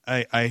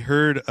I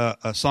heard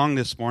a song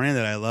this morning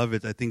that I love.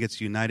 I think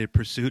it's United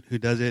Pursuit who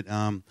does it.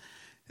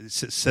 It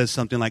says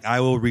something like, "I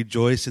will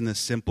rejoice in the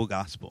simple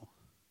gospel."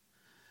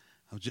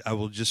 I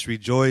will just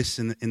rejoice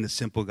in the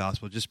simple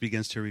gospel. It just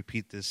begins to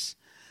repeat this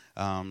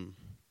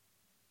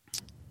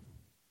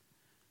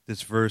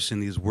this verse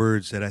and these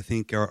words that I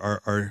think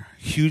are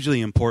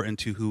hugely important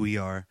to who we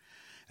are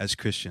as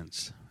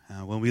Christians.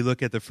 When we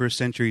look at the first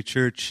century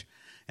church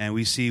and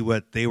we see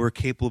what they were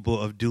capable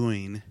of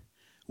doing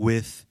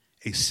with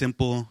a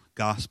simple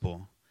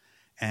gospel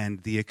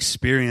and the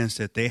experience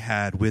that they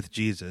had with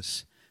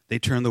Jesus, they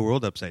turned the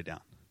world upside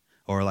down,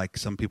 or like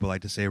some people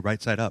like to say,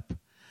 right side up.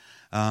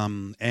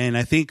 And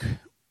I think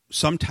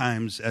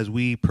sometimes as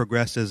we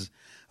progress as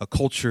a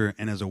culture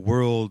and as a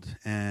world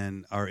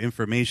and our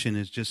information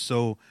is just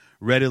so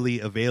readily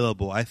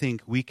available, I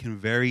think we can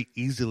very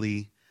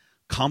easily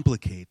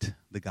complicate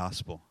the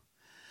gospel.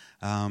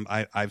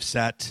 I've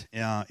sat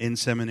in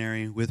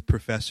seminary with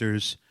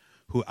professors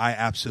who I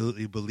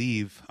absolutely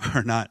believe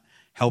are not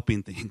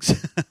helping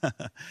things.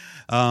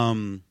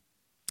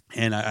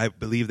 And I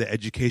believe that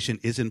education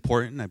is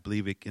important. I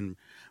believe it can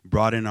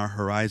broaden our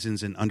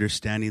horizons in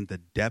understanding the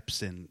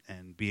depths and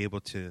be able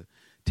to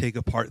take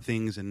apart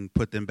things and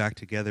put them back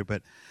together.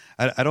 But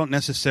I don't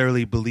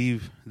necessarily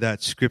believe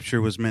that Scripture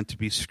was meant to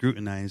be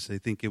scrutinized. I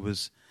think it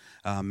was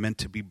meant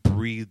to be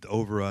breathed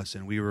over us,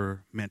 and we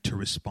were meant to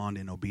respond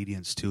in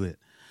obedience to it.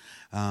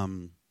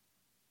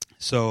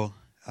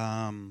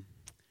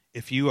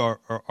 If you are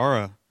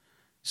a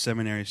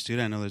seminary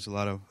student, I know there's a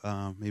lot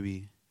of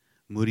maybe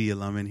Moody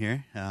alum in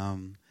here.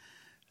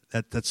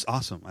 That's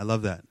awesome. I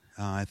love that.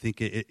 I think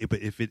but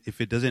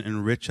if it doesn't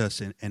enrich us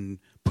and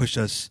push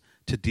us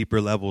to deeper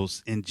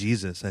levels in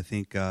Jesus, I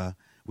think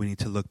we need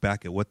to look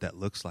back at what that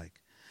looks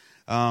like.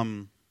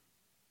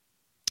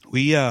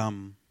 We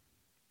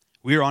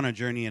are on a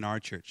journey in our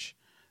church,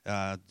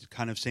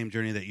 kind of same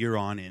journey that you're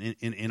on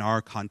in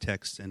our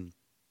context, and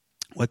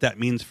what that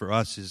means for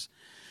us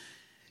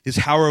is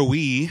how are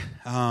we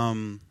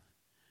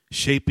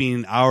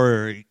shaping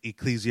our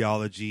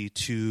ecclesiology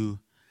to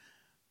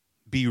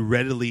be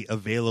readily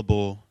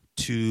available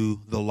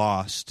to the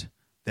lost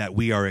that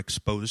we are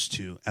exposed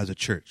to as a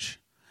church.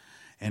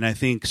 And I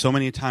think so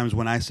many times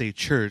when I say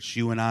church,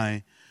 you and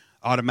I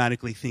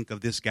automatically think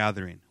of this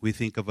gathering. We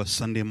think of a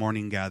Sunday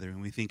morning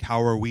gathering. We think,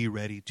 how are we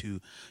ready to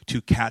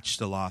catch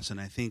the lost? And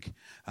I think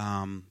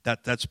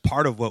that's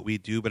part of what we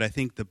do. But I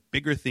think the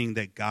bigger thing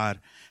that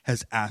God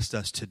has asked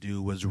us to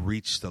do was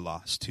reach the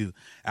lost, to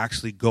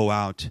actually go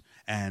out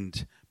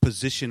and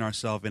position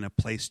ourselves in a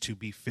place to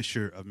be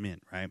fisher of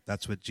men, right?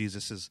 That's what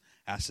Jesus has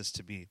asked us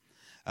to be.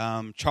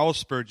 Charles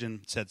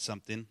Spurgeon said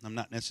something. I'm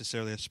not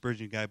necessarily a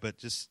Spurgeon guy, but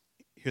just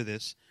hear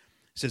this.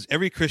 It says,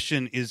 every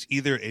Christian is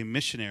either a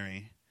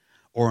missionary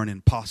or an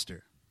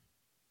imposter.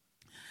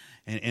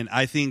 And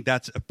I think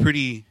that's a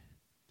pretty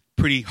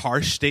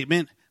harsh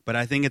statement, but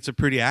I think it's a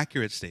pretty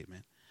accurate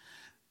statement.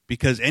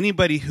 Because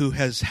anybody who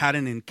has had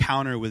an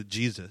encounter with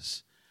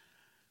Jesus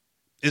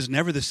is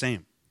never the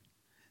same.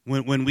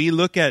 When we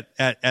look at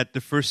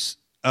the first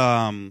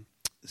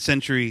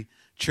century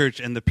church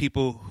and the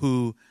people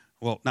who,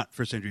 well, not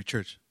first century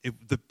church,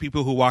 the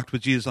people who walked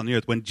with Jesus on the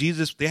earth, when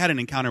they had an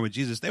encounter with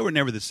Jesus, they were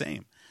never the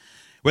same.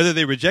 Whether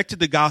they rejected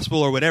the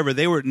gospel or whatever,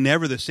 they were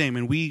never the same.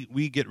 And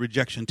we get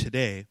rejection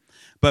today.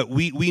 But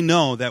we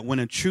know that when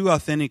a true,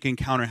 authentic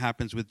encounter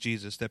happens with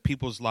Jesus, that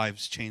people's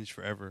lives change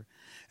forever.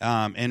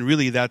 And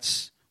really,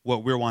 that's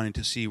what we're wanting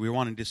to see. We're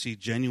wanting to see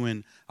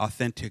genuine,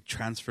 authentic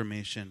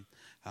transformation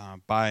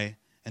by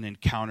an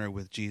encounter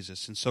with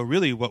Jesus. And so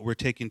really what we're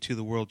taking to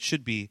the world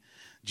should be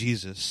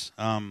Jesus.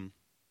 And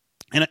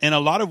a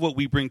lot of what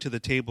we bring to the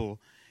table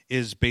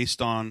is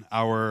based on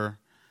our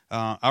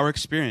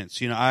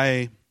experience. You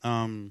know,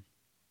 I'm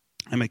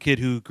a kid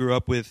who grew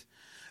up with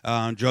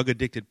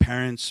drug-addicted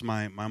parents.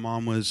 My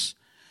mom was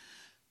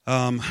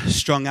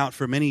strung out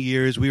for many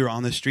years. We were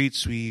on the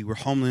streets. We were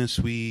homeless.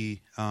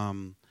 We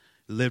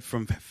lived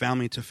from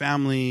family to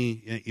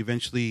family.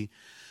 Eventually,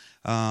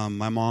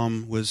 my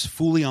mom was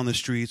fully on the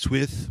streets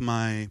with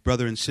my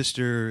brother and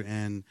sister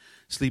and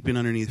sleeping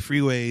underneath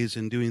freeways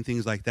and doing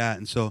things like that.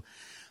 And so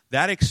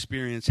that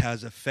experience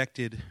has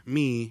affected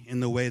me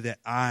in the way that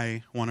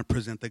I want to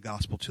present the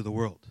gospel to the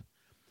world.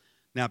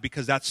 Now,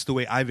 because that's the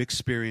way I've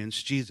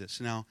experienced Jesus.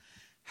 Now,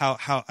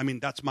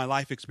 that's my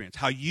life experience.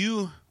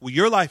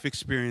 Your life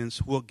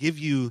experience will give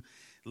you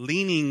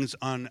leanings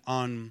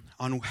on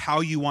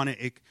how you want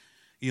to,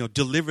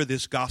 deliver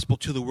this gospel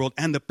to the world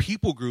and the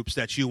people groups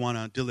that you want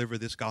to deliver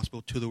this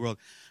gospel to the world.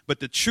 But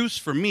the truths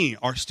for me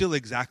are still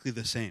exactly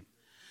the same,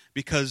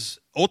 because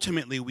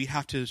ultimately we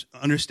have to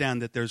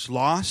understand that there's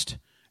lost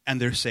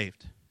and they're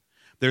saved.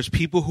 There's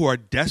people who are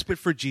desperate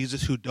for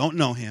Jesus who don't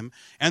know him,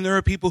 and there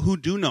are people who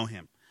do know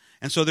him.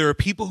 And so there are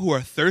people who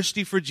are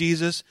thirsty for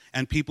Jesus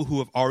and people who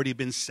have already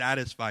been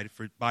satisfied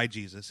by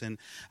Jesus. And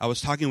I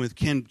was talking with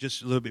Ken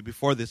just a little bit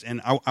before this,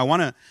 and I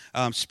want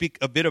to speak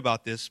a bit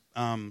about this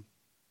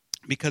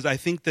because I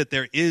think that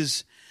there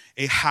is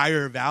a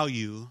higher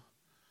value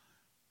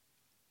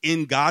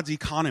in God's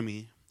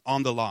economy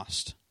on the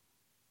lost.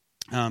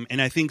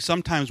 And I think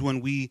sometimes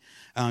when we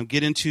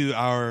get into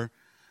our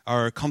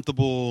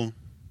comfortable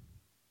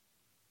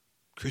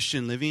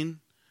Christian living,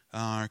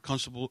 our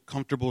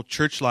comfortable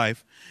church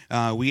life,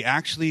 we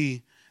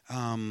actually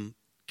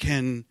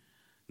can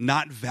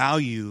not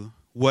value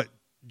what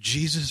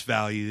Jesus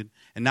valued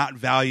and not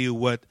value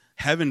what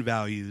heaven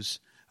values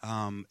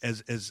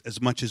as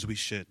much as we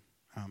should.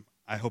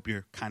 I hope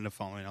you're kind of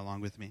following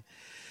along with me.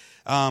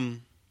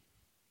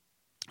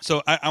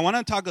 So I want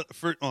to talk.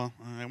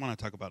 I want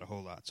to talk about a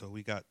whole lot. So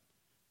we got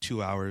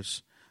 2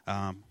 hours.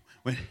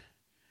 When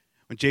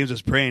James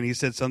was praying, he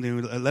said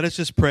something. Let us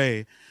just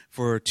pray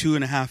for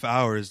 2.5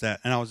 hours. And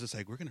I was just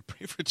like, we're going to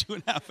pray for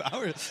 2.5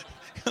 hours,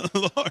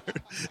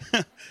 Lord.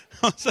 I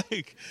was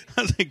like,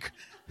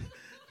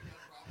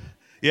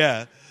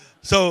 yeah.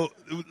 So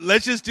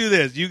let's just do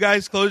this. You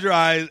guys close your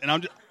eyes, and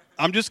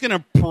I'm just going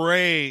to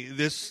pray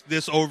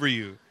this over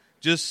you.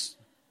 Just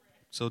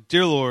so,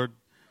 dear Lord.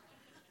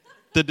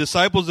 The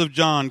disciples of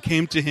John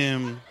came to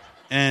him,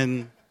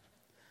 and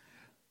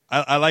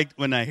I like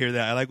when I hear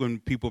that. I like when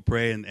people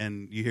pray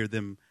and you hear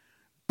them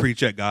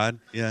preach at God.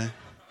 Yeah.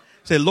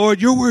 Say,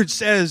 Lord, your word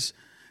says.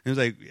 And it's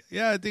like,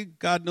 yeah, I think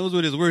God knows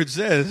what his word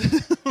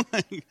says.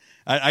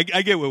 I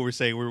get what we're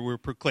saying. We're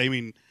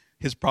proclaiming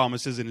his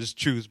promises and his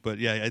truths, but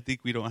yeah, I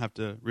think we don't have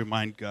to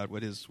remind God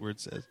what his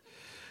word says.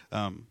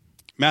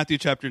 Matthew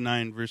chapter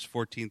 9, verse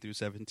 14 through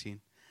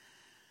 17.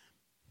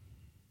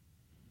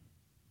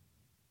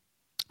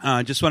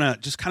 Just want to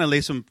just kind of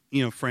lay some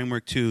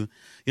framework to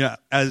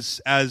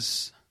as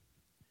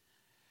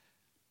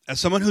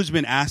someone who's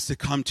been asked to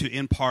come to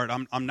In Part,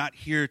 I'm not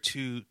here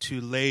to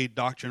lay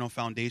doctrinal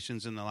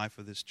foundations in the life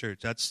of this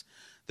church. That's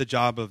the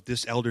job of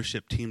this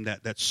eldership team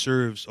that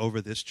serves over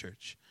this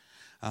church.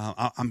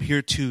 I'm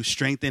here to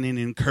strengthen and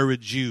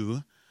encourage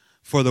you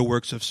for the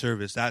works of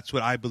service. That's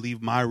what I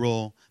believe my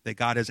role that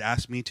God has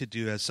asked me to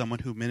do as someone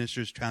who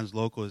ministers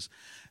translocal is.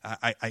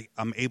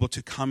 I'm able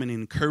to come and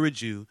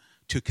encourage you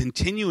to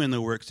continue in the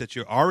works that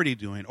you're already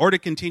doing, or to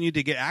continue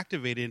to get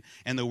activated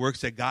in the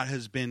works that God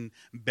has been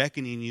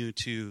beckoning you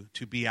to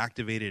be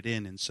activated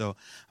in. And so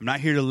I'm not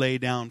here to lay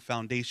down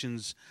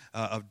foundations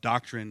of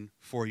doctrine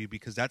for you,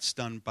 because that's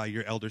done by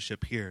your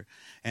eldership here.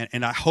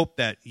 And I hope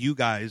that you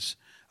guys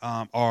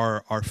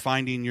are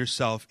finding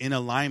yourself in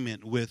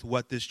alignment with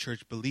what this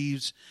church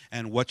believes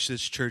and what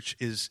this church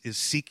is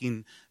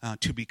seeking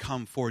to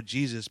become for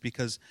Jesus,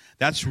 because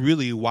that's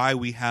really why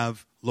we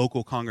have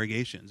local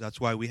congregations. That's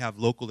why we have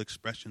local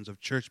expressions of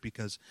church,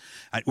 because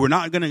we're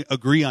not going to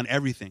agree on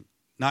everything.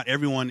 Not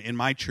everyone in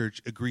my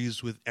church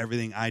agrees with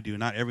everything I do.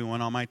 Not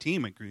everyone on my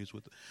team agrees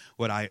with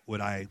what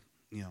I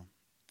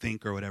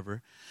think or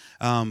whatever.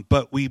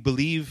 But we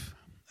believe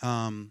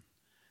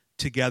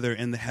together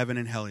in the heaven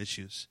and hell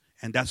issues.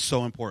 And that's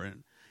so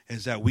important,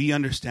 is that we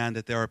understand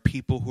that there are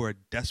people who are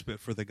desperate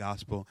for the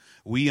gospel.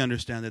 We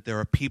understand that there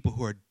are people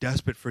who are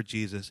desperate for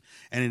Jesus.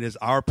 And it is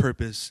our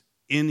purpose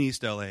in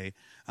East LA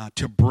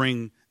to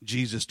bring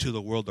Jesus to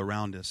the world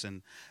around us.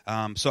 And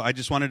so I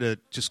just wanted to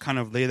just kind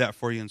of lay that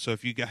for you. And so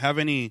if you have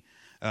any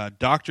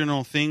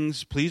doctrinal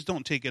things, please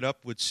don't take it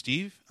up with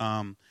Steve.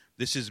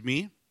 This is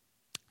me.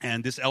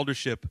 And this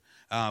eldership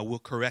will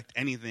correct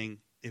anything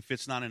if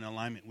it's not in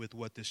alignment with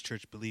what this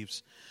church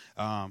believes,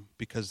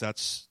 because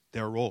that's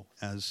their role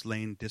as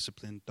laying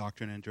discipline,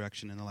 doctrine, and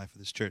direction in the life of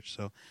this church.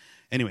 So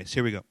anyways,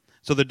 here we go.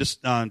 So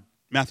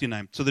Matthew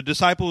 9. So the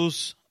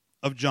disciples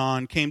of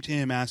John came to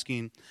him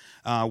asking,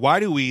 why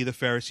do we, the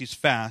Pharisees,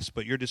 fast,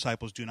 but your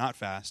disciples do not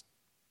fast?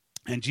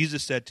 And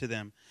Jesus said to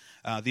them,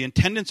 the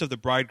attendants of the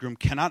bridegroom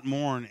cannot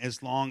mourn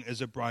as long as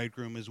the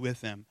bridegroom is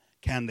with them,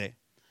 can they?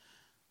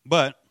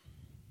 But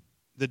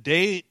the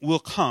day will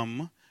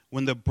come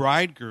when the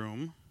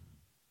bridegroom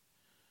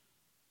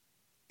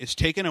is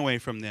taken away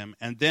from them,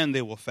 and then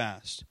they will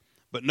fast.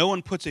 But no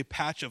one puts a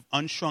patch of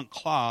unshrunk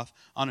cloth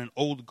on an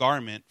old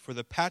garment, for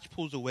the patch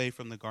pulls away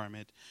from the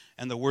garment,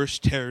 and the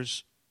worst tear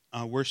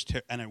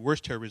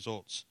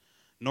results.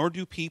 Nor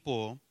do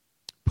people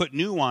put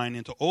new wine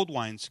into old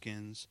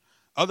wineskins.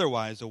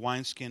 Otherwise, the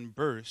wineskin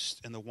bursts,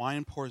 and the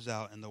wine pours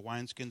out, and the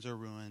wineskins are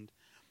ruined.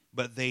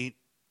 But the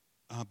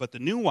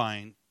new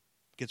wine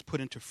gets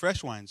put into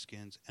fresh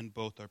wineskins, and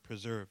both are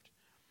preserved.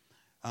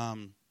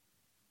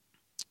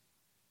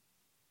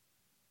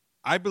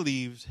 I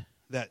believed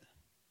that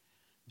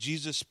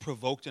Jesus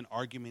provoked an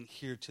argument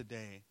here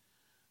today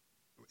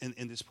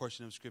in this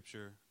portion of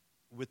Scripture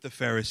with the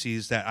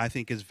Pharisees that I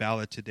think is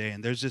valid today.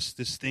 And there's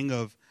this thing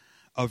of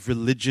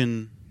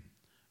religion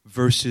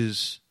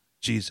versus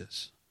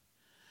Jesus.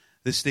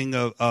 This thing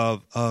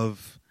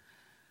of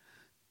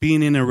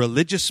being in a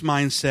religious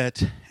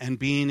mindset and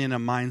being in a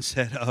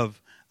mindset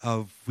of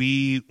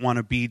we want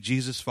to be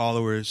Jesus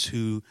followers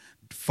who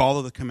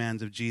follow the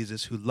commands of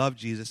Jesus, who love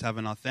Jesus, have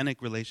an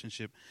authentic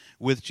relationship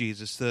with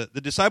Jesus. The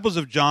disciples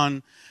of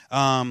John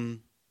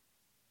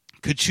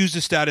could choose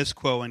the status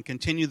quo and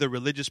continue the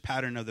religious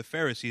pattern of the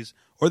Pharisees,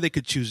 or they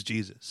could choose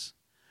Jesus.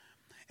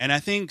 And I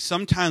think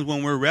sometimes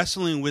when we're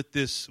wrestling with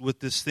this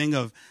thing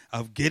of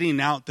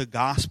getting out the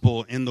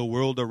gospel in the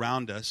world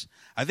around us,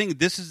 I think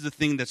this is the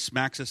thing that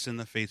smacks us in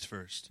the face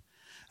first.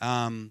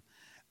 When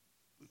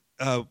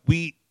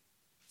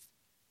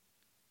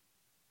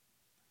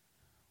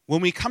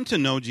we come to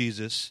know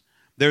Jesus,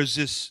 there's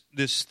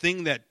this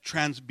thing that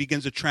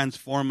begins to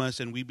transform us,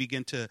 and we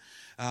begin to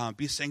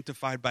be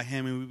sanctified by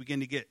Him, and we begin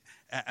to get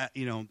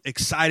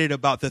excited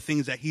about the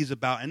things that He's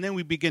about, and then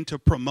we begin to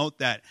promote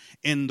that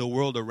in the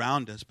world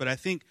around us. But I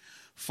think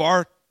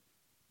far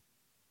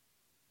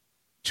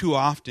too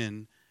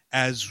often,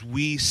 as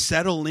we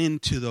settle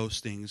into those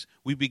things,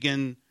 we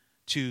begin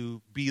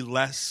to be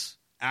less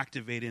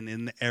activated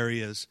in the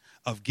areas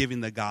of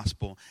giving the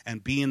gospel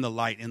and being the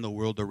light in the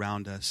world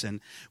around us. And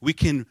we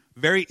can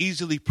very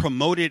easily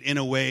promote it in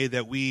a way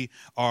that we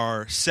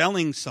are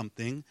selling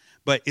something,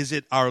 but is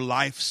it our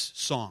life's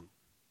song?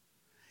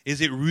 Is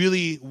it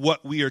really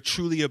what we are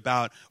truly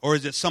about, or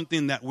is it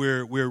something that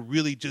we're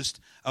really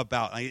just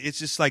about? It's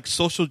just like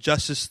social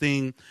justice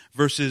thing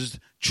versus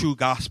true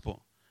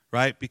gospel,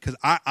 right? Because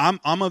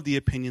I'm of the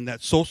opinion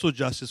that social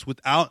justice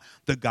without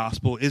the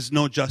gospel is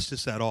no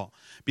justice at all.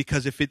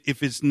 Because if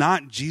it's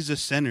not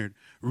Jesus-centered,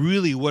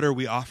 really, what are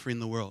we offering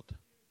the world?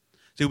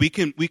 So we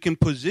can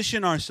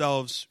position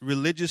ourselves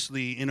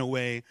religiously in a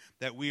way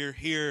that we are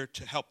here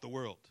to help the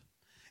world.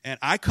 And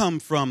I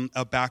come from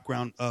a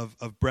background of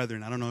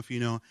Brethren. I don't know if you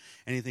know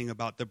anything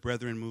about the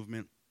Brethren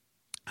movement,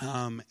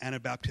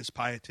 Anabaptist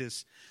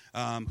Pietists,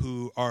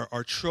 who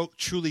are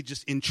truly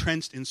just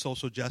entrenched in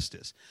social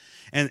justice.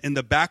 And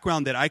the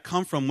background that I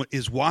come from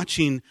is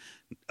watching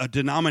a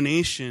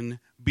denomination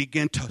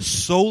begin to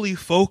solely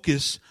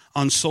focus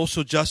on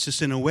social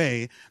justice in a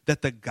way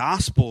that the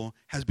gospel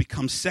has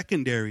become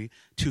secondary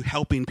to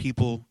helping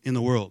people in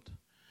the world.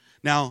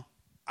 Now,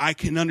 I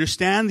can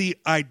understand the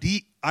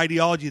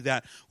ideology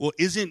that, well,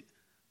 isn't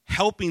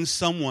helping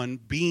someone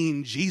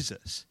being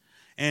Jesus?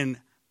 And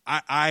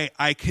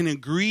I can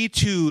agree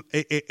to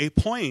a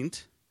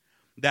point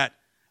that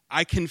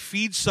I can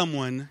feed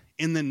someone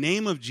in the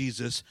name of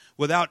Jesus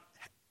without,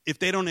 if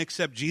they don't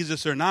accept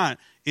Jesus or not,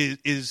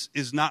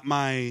 is not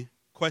my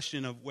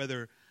question of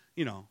whether,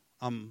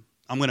 I'm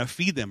going to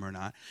feed them or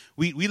not.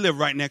 We live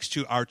right next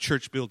to our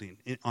church building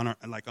on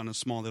a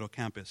small little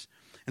campus.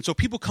 And so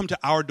people come to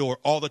our door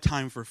all the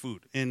time for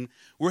food, and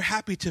we're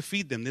happy to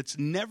feed them. It's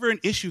never an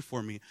issue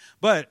for me.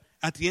 But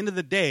at the end of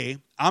the day,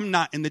 I'm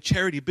not in the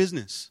charity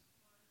business.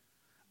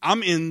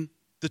 I'm in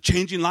the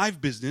changing life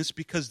business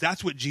because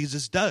that's what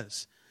Jesus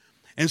does.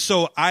 And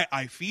so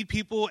I feed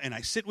people, and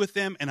I sit with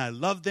them, and I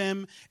love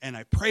them, and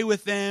I pray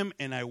with them,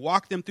 and I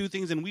walk them through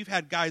things. And we've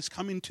had guys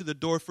coming to the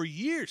door for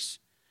years,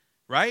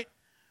 right?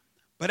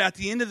 But at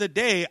the end of the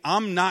day,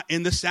 I'm not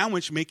in the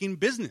sandwich making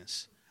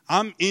business.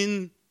 I'm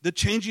in the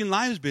changing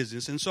lives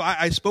business. And so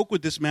I spoke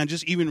with this man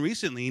just even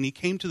recently, and he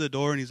came to the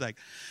door, and he's like,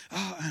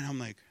 oh, and I'm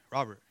like,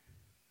 Robert,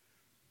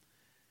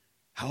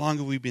 how long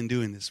have we been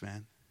doing this,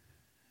 man?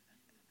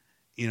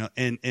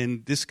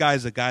 And this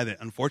guy's a guy that,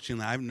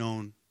 unfortunately, I've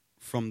known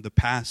from the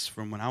past,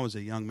 from when I was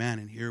a young man,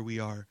 and here we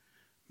are,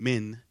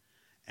 men,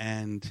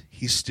 and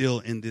he's still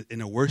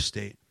in a worse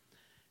state.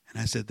 And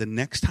I said, the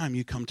next time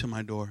you come to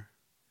my door,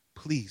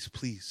 please,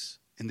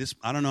 and this,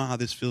 I don't know how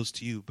this feels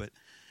to you, but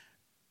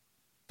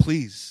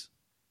please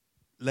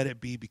let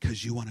it be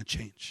because you want to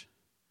change.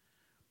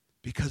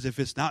 Because if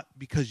it's not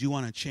because you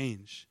want to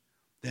change,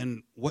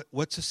 then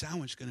what's a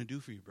sandwich going to do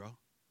for you, bro?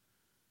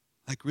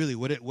 Like, really,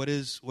 what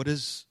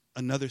is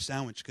another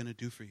sandwich going to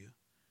do for you?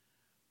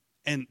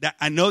 And that,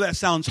 I know that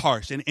sounds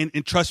harsh,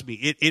 and trust me,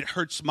 it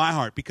hurts my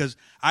heart, because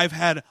I've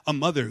had a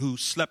mother who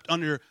slept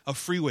under a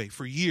freeway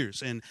for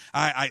years, and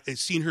I've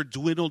seen her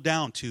dwindle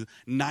down to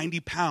 90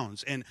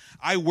 pounds. And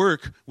I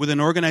work with an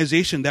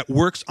organization that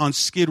works on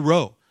Skid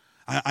Row.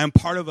 I'm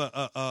part of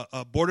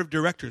a board of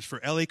directors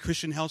for LA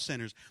Christian Health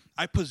Centers.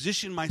 I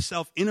position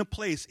myself in a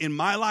place in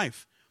my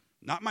life,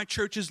 not my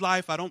church's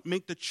life. I don't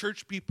make the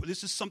church people.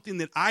 This is something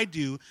that I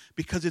do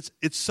because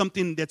it's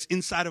something that's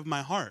inside of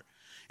my heart.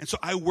 And so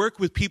I work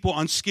with people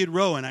on Skid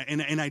Row, and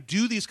I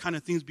do these kind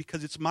of things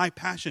because it's my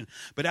passion.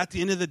 But at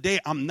the end of the day,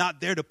 I'm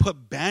not there to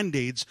put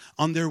Band-Aids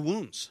on their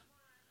wounds.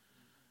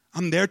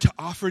 I'm there to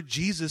offer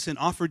Jesus, and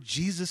offer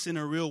Jesus in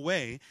a real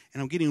way.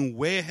 And I'm getting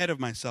way ahead of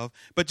myself.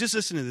 But just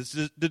listen to this.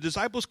 The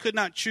disciples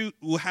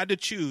had to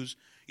choose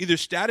either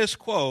status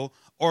quo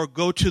or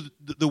go to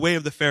the way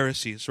of the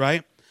Pharisees,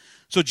 right?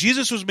 So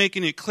Jesus was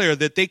making it clear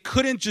that they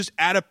couldn't just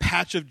add a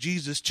patch of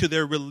Jesus to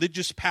their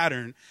religious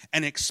pattern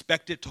and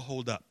expect it to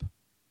hold up.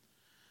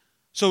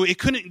 So they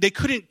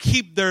couldn't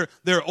keep their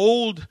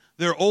old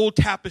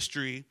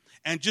tapestry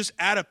and just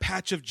add a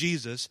patch of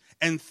Jesus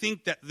and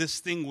think that this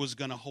thing was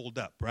going to hold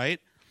up, right?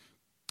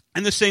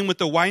 And the same with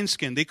the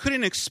wineskin. They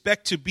couldn't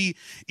expect to be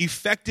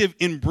effective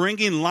in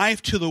bringing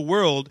life to the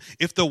world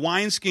if the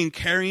wineskin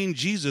carrying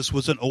Jesus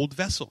was an old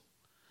vessel.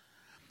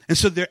 And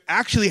so there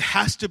actually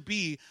has to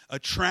be a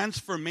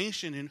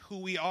transformation in who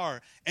we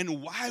are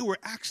and why we're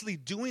actually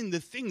doing the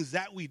things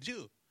that we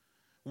do,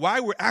 why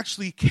we're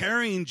actually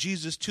carrying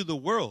Jesus to the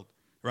world,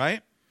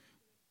 right?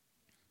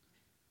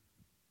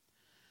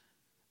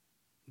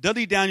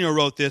 Dudley Daniel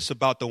wrote this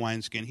about the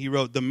wineskin. He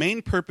wrote, the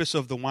main purpose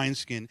of the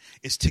wineskin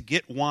is to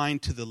get wine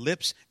to the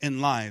lips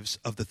and lives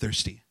of the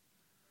thirsty.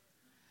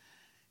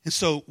 And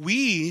so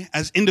we,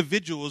 as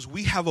individuals,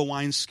 we have a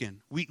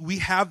wineskin. We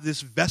have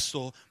this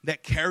vessel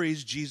that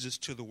carries Jesus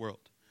to the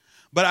world.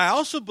 But I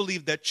also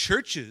believe that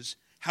churches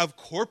have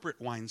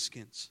corporate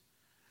wineskins.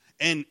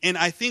 And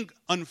I think,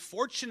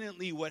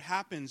 unfortunately, what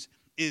happens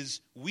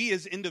is we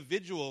as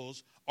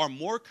individuals are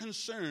more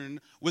concerned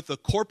with the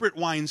corporate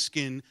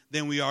wineskin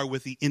than we are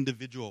with the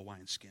individual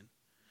wineskin.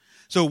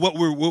 So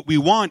what we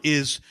want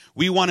is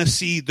we want to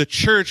see the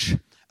church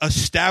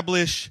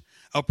establish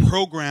a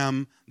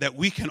program that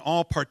we can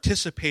all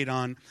participate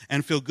on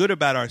and feel good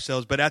about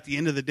ourselves, but at the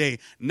end of the day,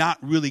 not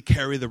really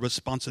carry the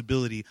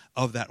responsibility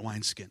of that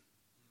wineskin.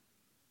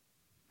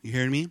 You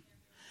hearing me?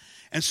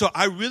 And so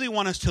I really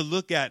want us to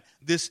look at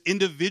this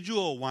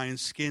individual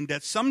wineskin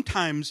that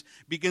sometimes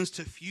begins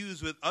to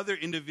fuse with other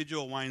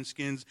individual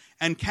wineskins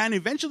and can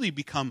eventually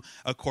become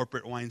a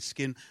corporate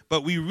wineskin.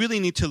 But we really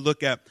need to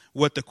look at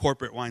what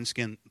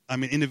the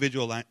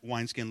individual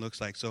wineskin looks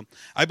like. So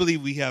I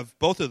believe we have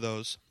both of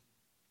those.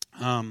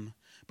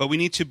 But we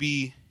need to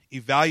be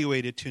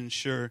evaluated to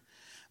ensure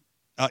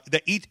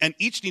that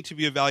each need to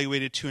be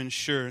evaluated to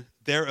ensure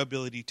their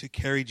ability to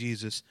carry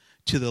Jesus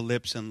to the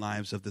lips and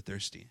lives of the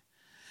thirsty.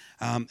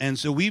 And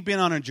so we've been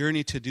on a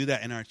journey to do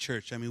that in our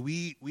church. I mean,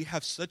 we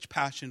have such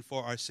passion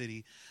for our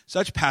city,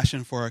 such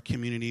passion for our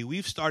community.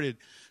 We've started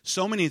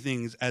so many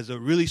things as a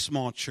really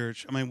small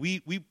church. I mean,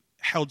 we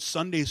held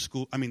summer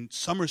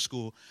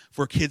school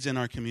for kids in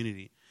our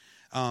community.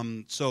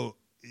 So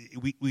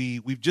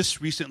we've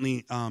just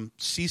recently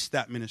ceased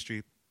that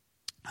ministry,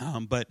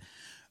 but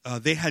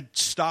they had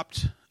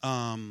stopped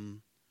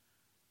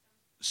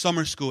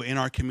summer school in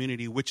our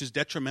community, which is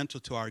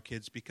detrimental to our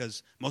kids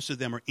because most of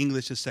them are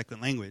English as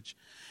second language.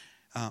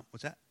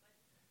 What's that?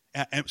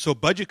 And so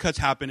budget cuts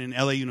happen in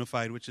LA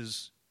Unified, which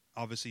is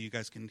obviously you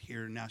guys can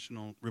hear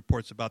national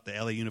reports about the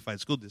LA Unified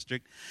School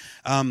District.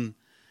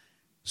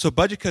 So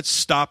budget cuts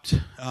stopped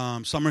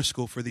summer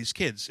school for these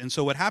kids. And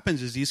so what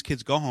happens is these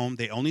kids go home,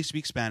 they only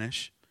speak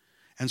Spanish.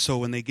 And so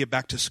when they get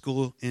back to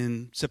school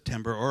in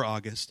September or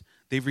August,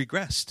 they've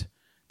regressed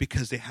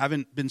because they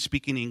haven't been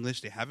speaking English,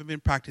 they haven't been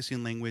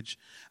practicing language,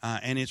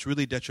 and it's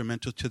really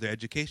detrimental to their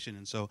education.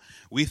 And so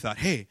we thought,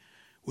 hey,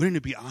 wouldn't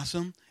it be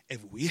awesome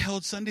if we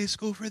held Sunday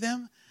school for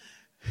them?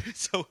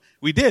 So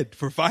we did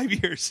for 5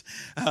 years,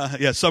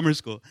 summer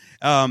school.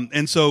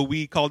 And so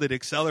we called it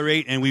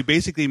Accelerate, and we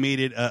basically made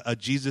it a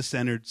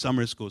Jesus-centered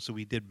summer school. So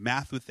we did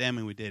math with them,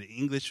 and we did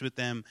English with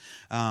them,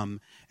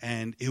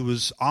 and it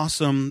was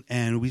awesome.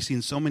 And we've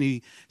seen so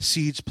many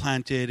seeds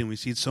planted, and we've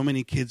seen so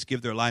many kids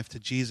give their life to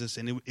Jesus,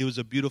 and it was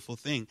a beautiful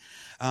thing.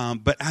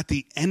 But at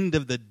the end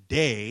of the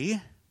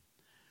day,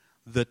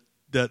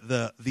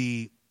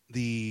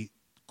 the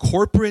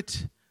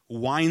corporate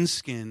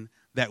wineskin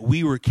that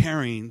we were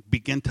carrying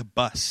began to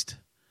bust.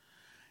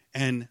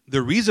 And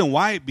the reason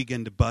why it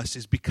began to bust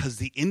is because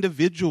the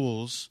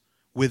individuals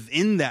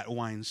within that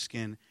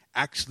wineskin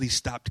actually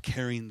stopped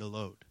carrying the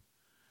load.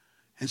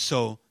 And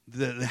so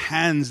the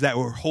hands that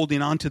were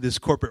holding on to this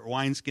corporate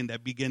wineskin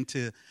that began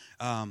to,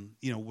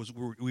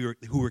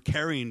 who were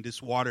carrying this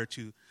water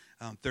to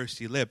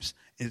thirsty lips,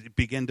 it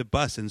began to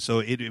bust. And so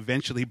it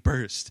eventually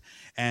burst.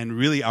 And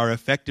really our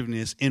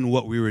effectiveness in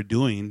what we were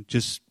doing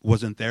just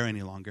wasn't there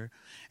any longer.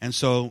 And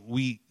so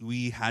we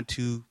had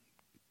to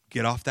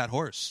get off that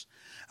horse.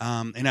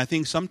 And I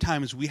think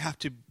sometimes we have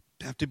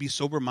to be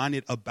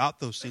sober-minded about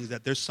those things,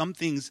 that there's some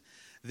things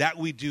that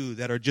we do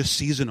that are just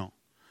seasonal.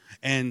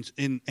 And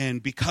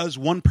because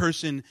one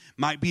person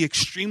might be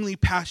extremely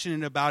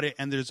passionate about it,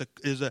 and there's a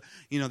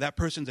that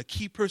person's a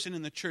key person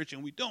in the church,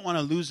 and we don't want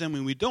to lose them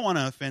and we don't want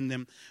to offend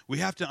them, we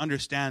have to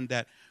understand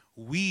that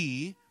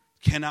we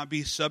cannot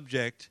be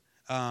subject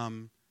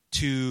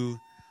to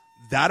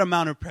that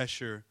amount of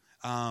pressure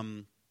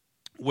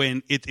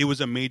when it was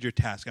a major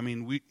task. I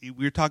mean, we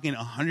were talking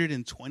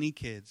 120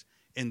 kids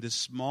in this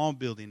small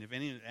building. If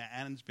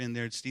Adam's been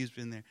there, Steve's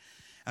been there.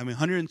 I mean,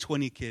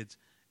 120 kids,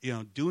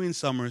 doing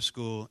summer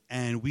school,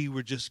 and we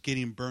were just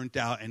getting burnt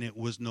out, and it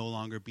was no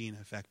longer being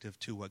effective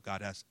to what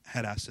God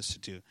had asked us to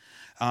do.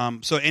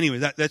 So anyway,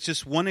 that's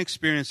just one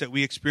experience that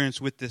we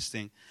experienced with this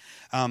thing.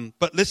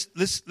 But let's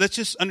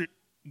just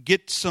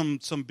get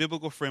some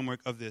biblical framework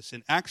of this.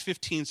 In Acts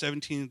 15,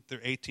 17 through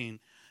 18,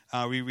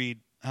 we read,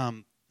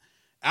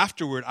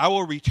 afterward, I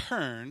will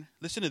return,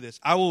 listen to this,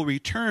 I will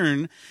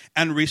return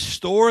and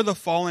restore the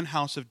fallen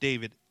house of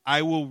David.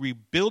 I will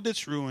rebuild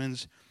its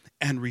ruins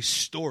and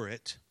restore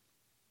it.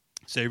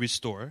 Say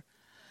restore.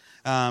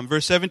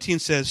 Verse 17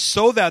 says,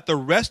 so that the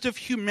rest of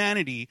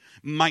humanity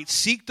might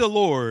seek the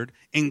Lord,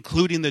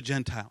 including the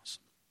Gentiles.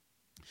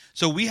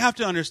 So we have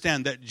to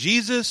understand that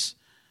Jesus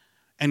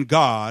and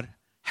God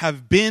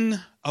have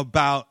been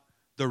about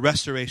the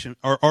restoration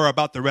or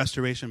about the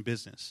restoration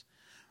business.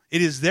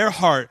 It is their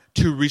heart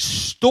to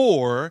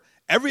restore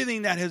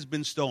everything that has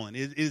been stolen.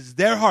 It is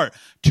their heart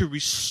to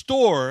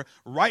restore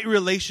right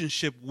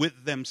relationship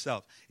with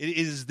themselves. It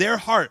is their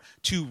heart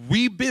to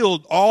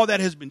rebuild all that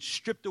has been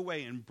stripped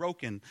away and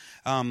broken.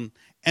 And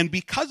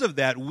because of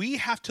that, we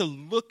have to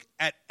look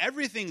at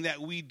everything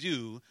that we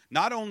do,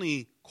 not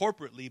only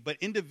corporately, but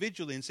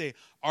individually, and say,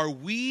 are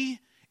we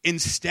in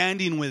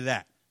standing with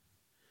that?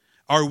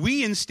 Are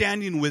we in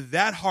standing with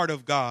that heart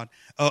of God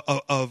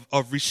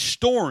of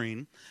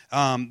restoring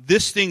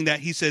this thing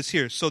that he says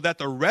here, so that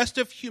the rest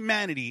of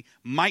humanity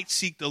might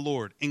seek the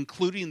Lord,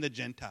 including the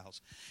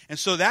Gentiles? And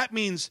so that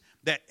means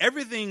that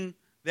everything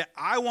that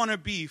I want to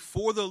be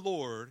for the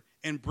Lord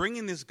and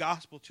bringing this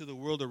gospel to the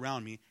world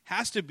around me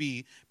has to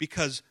be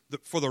because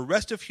for the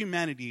rest of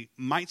humanity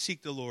might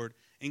seek the Lord,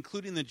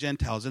 including the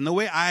Gentiles. And the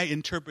way I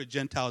interpret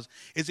Gentiles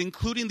is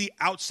including the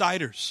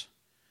outsiders,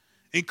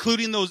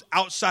 including those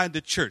outside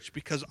the church,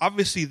 because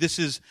obviously this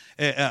is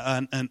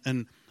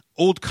an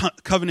old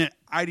covenant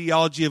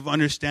ideology of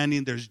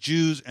understanding. There's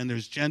Jews and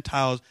there's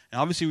Gentiles,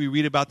 and obviously we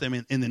read about them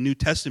in the New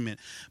Testament.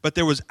 But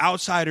there was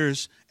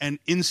outsiders and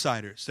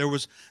insiders. There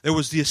was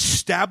the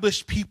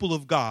established people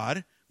of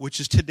God, which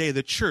is today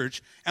the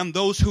church, and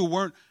those who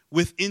weren't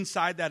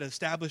inside that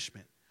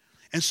establishment.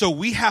 And so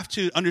we have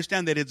to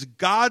understand that it's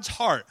God's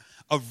heart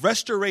of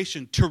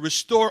restoration to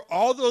restore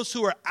all those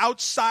who are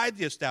outside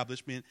the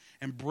establishment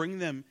and bring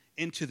them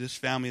into this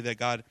family that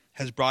God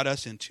has brought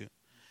us into.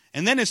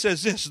 And then it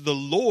says this, the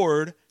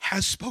Lord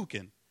has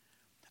spoken.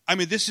 I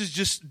mean, this is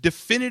just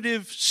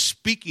definitive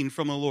speaking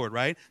from the Lord,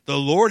 right? The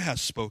Lord has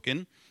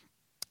spoken.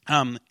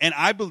 And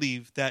I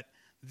believe that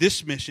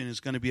this mission is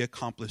going to be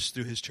accomplished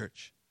through his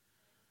church.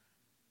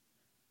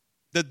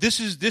 That this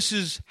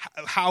is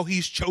how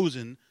he's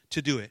chosen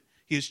to do it.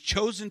 He has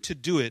chosen to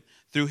do it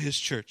through his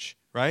church,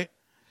 right?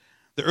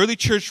 The early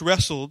church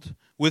wrestled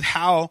with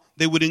how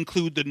they would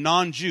include the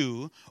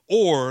non-Jew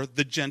or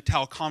the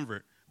Gentile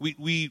convert.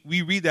 We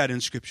read that in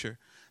Scripture.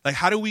 Like,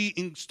 how do we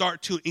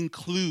start to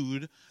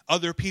include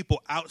other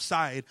people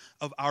outside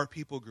of our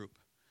people group?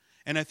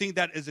 And I think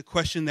that is a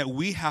question that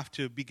we have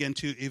to begin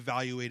to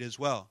evaluate as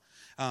well.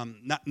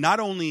 Not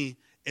only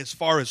as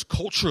far as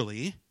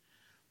culturally,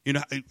 you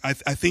know, I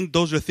think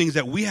those are things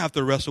that we have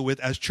to wrestle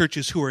with as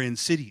churches who are in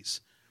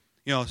cities.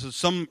 You know, so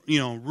some,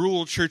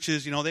 rural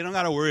churches, they don't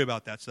got to worry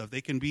about that stuff.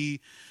 They can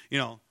be,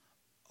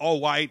 all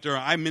white. Or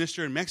I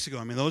minister in Mexico.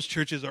 I mean, those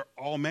churches are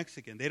all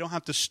Mexican. They don't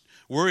have to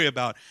worry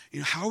about,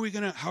 how are we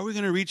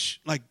gonna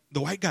reach like the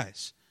white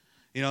guys?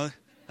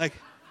 Like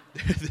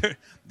they're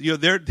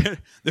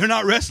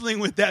not wrestling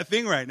with that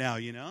thing right now.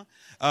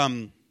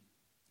 I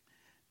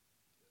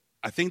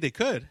think they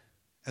could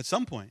at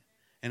some point.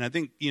 And I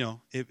think,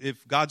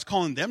 if God's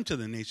calling them to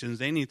the nations,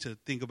 they need to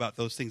think about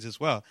those things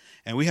as well.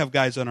 And we have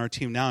guys on our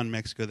team now in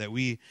Mexico that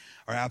we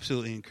are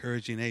absolutely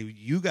encouraging. Hey,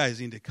 you guys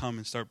need to come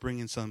and start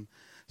bringing some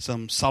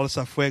salas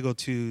a fuego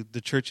to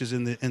the churches to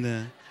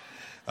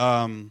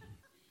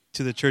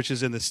the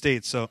churches in the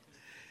States. So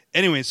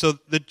anyway, so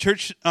the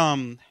church,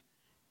 the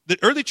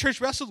early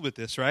church wrestled with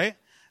this, right?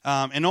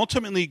 And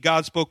ultimately,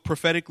 God spoke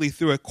prophetically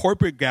through a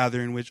corporate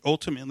gathering, which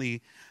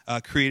ultimately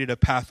created a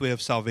pathway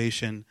of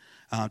salvation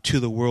to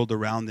the world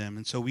around them.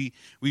 And so we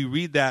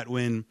read that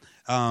when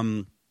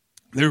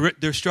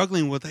they're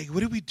struggling with, like, what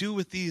do we do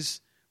with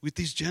these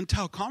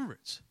Gentile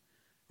converts,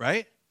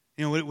 right?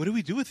 What do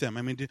we do with them?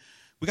 I mean,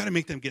 we got to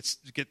make them get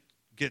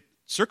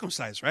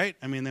circumcised, right?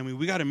 I mean,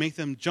 we got to make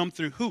them jump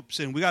through hoops,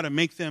 and we got to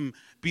make them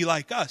be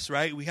like us,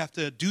 right? We have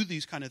to do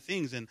these kind of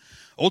things, and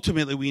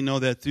ultimately, we know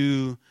that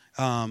through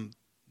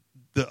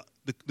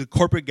the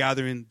corporate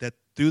gathering, that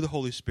through the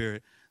Holy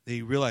Spirit,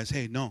 they realize,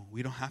 hey, no,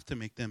 we don't have to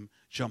make them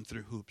jump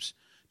through hoops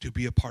to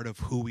be a part of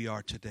who we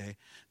are today,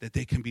 that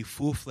they can be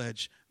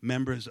full-fledged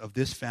members of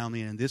this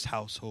family and this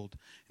household,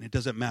 and it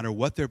doesn't matter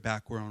what their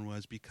background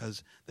was,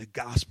 because the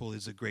gospel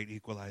is a great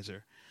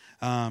equalizer.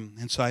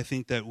 And so I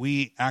think that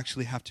we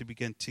actually have to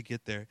begin to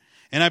get there.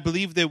 And I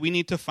believe that we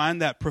need to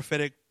find that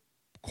prophetic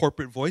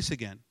corporate voice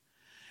again.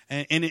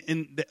 And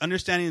the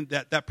understanding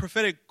that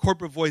prophetic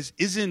corporate voice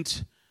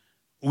isn't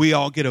we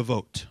all get a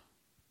vote,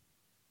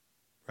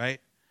 right?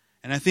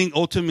 And I think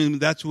ultimately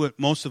that's what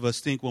most of us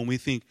think when we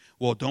think,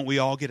 well, don't we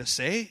all get a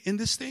say in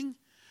this thing?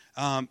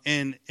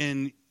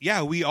 And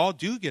yeah, we all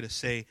do get a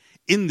say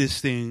in this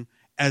thing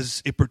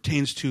as it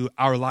pertains to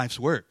our life's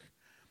work,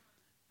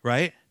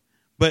 right?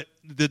 But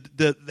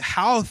the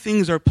how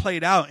things are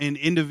played out in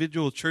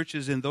individual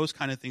churches and those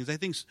kind of things, I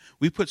think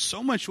we put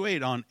so much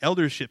weight on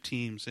eldership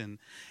teams, and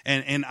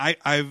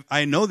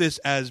I know this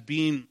as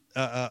being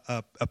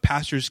a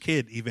pastor's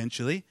kid.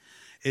 Eventually,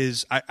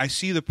 is I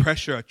see the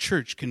pressure a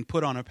church can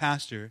put on a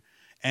pastor,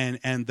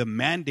 and the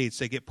mandates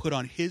that get put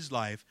on his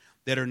life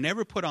that are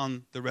never put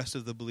on the rest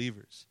of the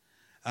believers.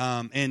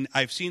 And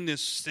I've seen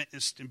this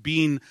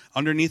being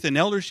underneath an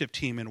eldership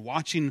team and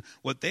watching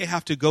what they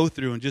have to go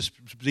through, and just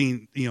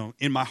being,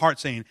 in my heart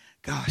saying,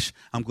 gosh,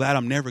 I'm glad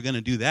I'm never going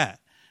to do that,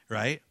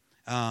 right?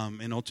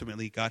 And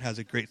ultimately, God has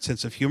a great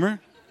sense of humor.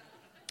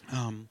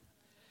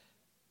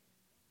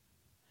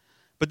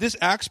 But this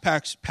Acts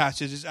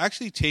passage is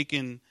actually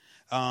taken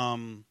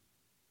from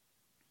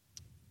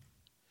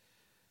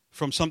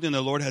something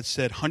the Lord had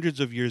said hundreds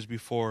of years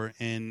before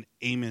in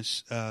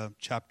Amos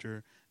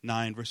chapter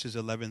 9, verses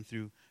 11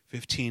 through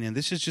 15. And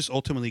this is just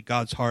ultimately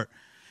God's heart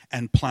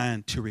and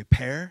plan to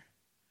repair.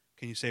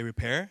 Can you say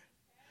repair?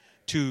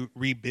 To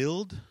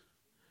rebuild,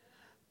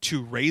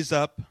 to raise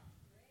up,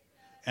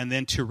 and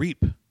then to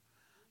reap.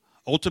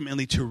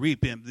 ultimately to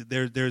reap.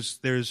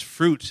 There's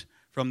fruit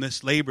from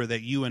this labor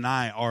that you and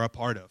I are a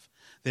part of.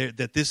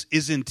 That this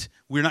isn't,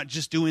 we're not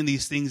just doing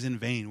these things in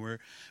vain.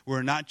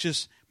 We're not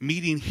just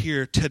meeting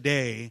here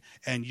today,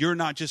 and you're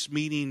not just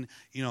meeting,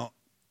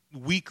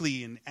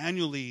 weekly and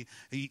annually,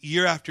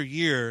 year after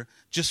year,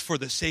 just for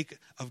the sake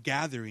of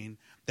gathering.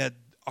 That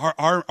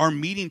our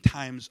meeting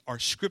times are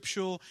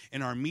scriptural,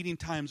 and our meeting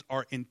times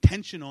are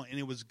intentional, and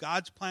it was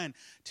God's plan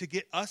to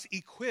get us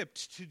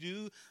equipped to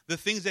do the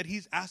things that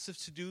he's asked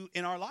us to do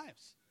in our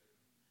lives.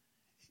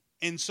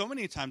 And so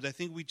many times, I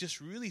think we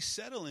just really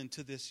settle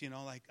into this,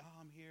 like, oh,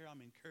 I'm here,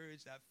 I'm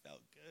encouraged, that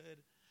felt good,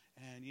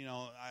 and,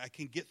 I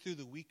can get through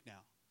the week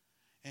now.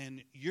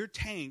 And your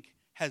tank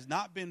has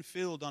not been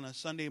filled on a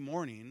Sunday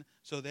morning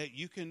so that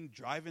you can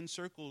drive in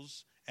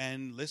circles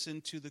and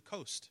listen to the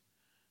coast.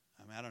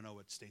 I don't know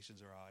what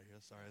stations are out here,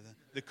 sorry.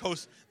 The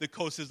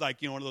coast is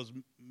like, one of those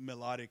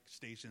melodic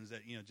stations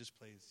that, just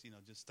plays,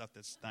 just stuff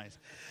that's nice.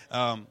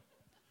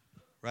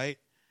 Right?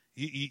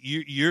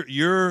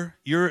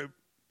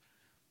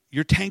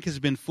 Your tank has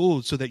been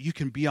full so that you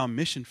can be on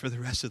mission for the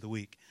rest of the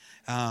week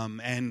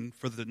and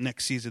for the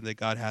next season that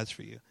God has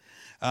for you.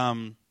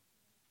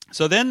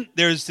 So then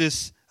there's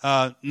this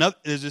parable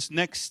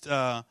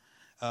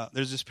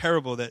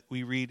that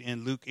we read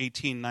in Luke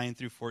 18:9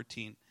 through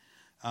 14.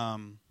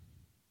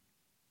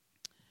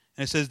 And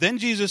it says, "Then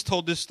Jesus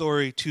told this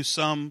story to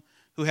some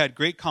who had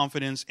great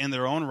confidence in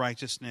their own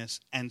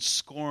righteousness and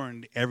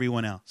scorned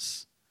everyone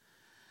else."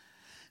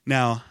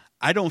 Now,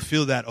 I don't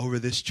feel that over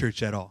this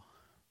church at all.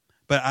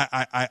 But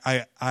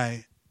I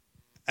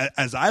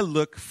as I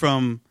look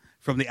from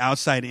the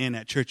outside in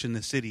at Church in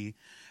the City,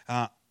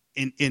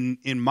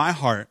 in my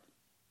heart,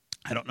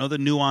 I don't know the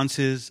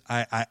nuances.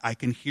 I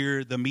can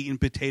hear the meat and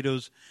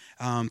potatoes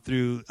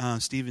through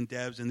Steve and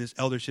Debs and this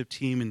eldership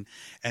team,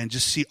 and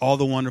just see all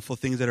the wonderful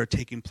things that are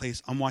taking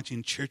place. I'm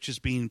watching churches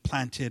being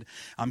planted.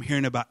 I'm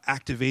hearing about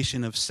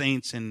activation of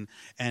saints and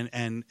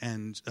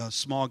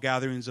small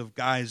gatherings of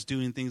guys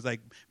doing things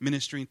like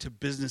ministering to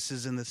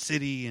businesses in the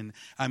city, and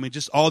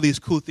just all these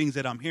cool things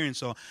that I'm hearing.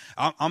 So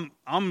I'm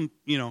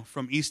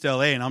from East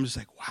LA, and I'm just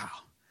like, wow.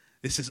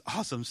 This is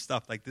awesome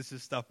stuff. Like, this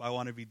is stuff I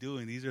want to be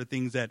doing. These are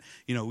things that,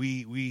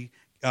 we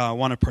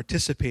want to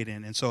participate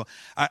in. And so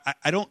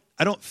I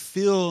don't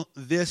feel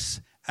this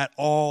at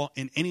all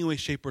in any way,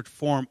 shape, or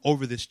form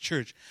over this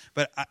church.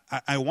 But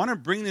I want to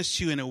bring this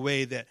to you in a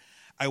way that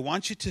I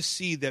want you to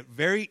see that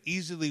very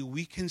easily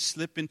we can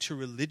slip into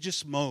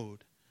religious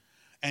mode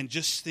and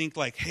just think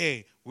like,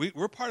 hey,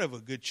 we're part of a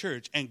good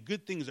church and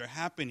good things are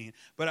happening.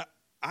 But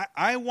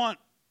I want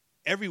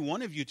every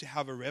one of you to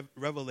have a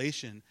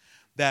revelation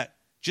that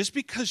just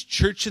because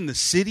Church in the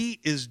City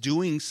is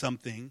doing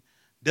something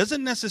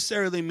doesn't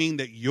necessarily mean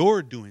that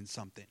you're doing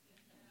something.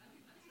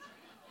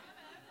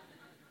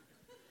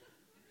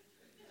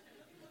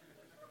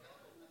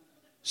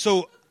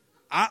 So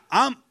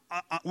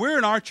we're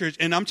in our church,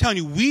 and I'm telling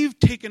you, we've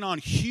taken on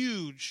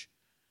huge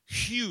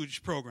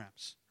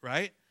programs,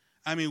 right?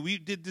 We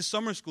did this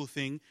summer school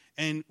thing,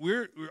 and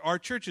our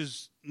church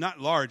is not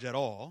large at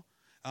all.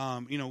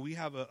 We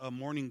have a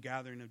morning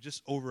gathering of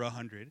just over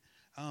 100,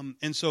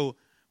 and so.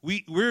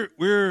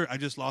 We're I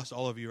just lost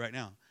all of you right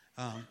now.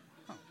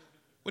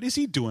 What is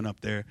he doing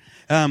up there?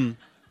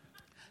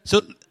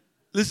 So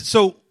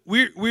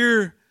we've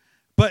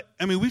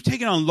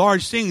taken on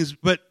large things,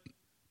 but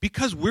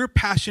because we're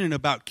passionate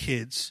about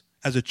kids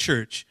as a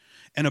church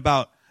and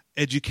about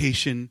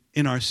education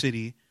in our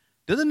city,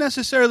 doesn't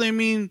necessarily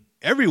mean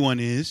everyone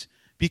is,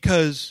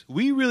 because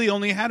we really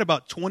only had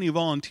about 20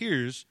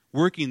 volunteers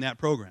working that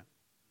program.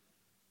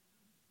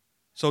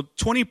 So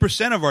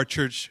 20% of our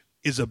church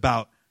is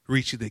about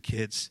reaching the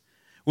kids.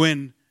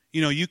 When,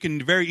 you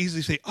can very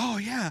easily say, oh,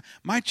 yeah,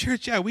 my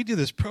church, yeah, we do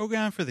this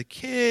program for the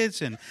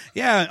kids. And,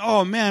 yeah,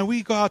 oh, man,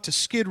 we go out to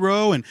Skid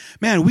Row. And,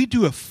 man, we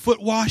do a foot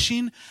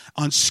washing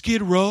on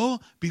Skid Row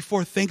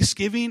before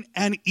Thanksgiving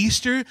and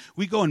Easter.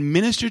 We go and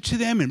minister to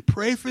them and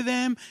pray for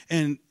them.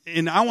 And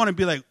I want to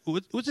be like,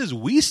 what's this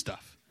we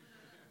stuff?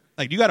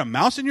 Like, you got a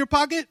mouse in your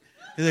pocket?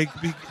 Like,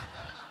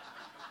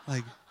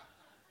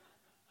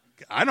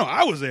 I know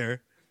I was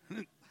there.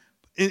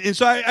 And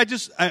so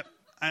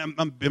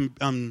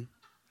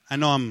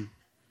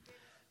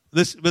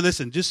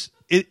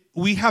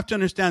we have to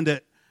understand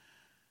that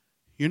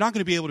you're not going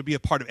to be able to be a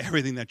part of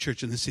everything that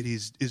Church in the City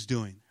is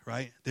doing,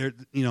 right? There,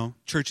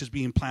 churches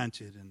being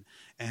planted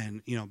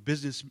and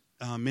business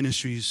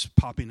ministries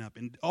popping up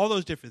and all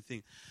those different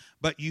things.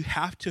 But you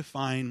have to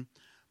find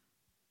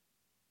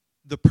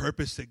the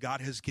purpose that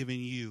God has given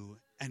you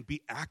and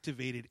be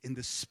activated in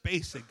the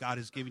space that God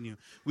has given you.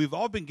 We've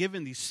all been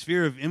given these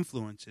sphere of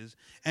influences,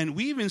 and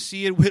we even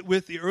see it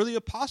with the early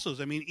apostles.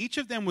 Each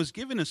of them was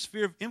given a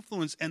sphere of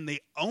influence, and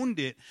they owned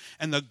it,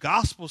 and the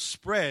gospel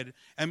spread.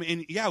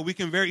 We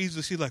can very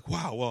easily see like,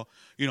 wow, well,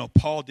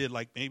 Paul did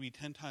like maybe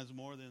 10 times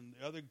more than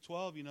the other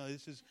 12.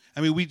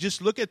 We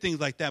just look at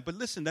things like that. But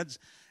listen,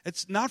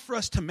 it's not for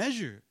us to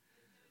measure.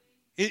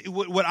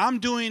 What I'm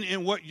doing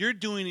and what you're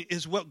doing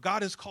is what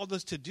God has called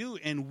us to do,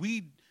 and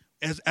we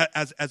as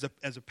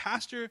a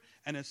pastor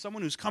and as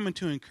someone who's coming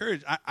to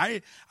encourage,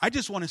 I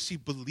just want to see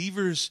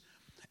believers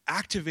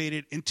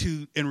activated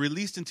into and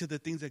released into the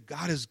things that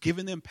God has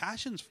given them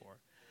passions for.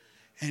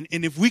 And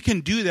if we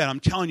can do that, I'm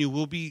telling you,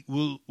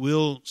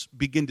 we'll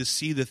begin to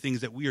see the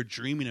things that we are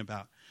dreaming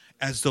about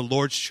as the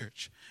Lord's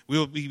church.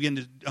 We'll begin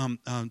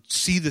to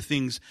see the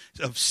things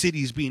of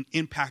cities being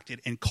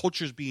impacted and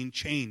cultures being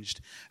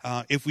changed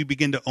if we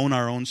begin to own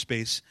our own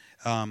space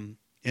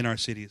in our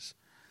cities.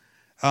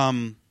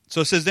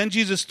 So it says, then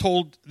Jesus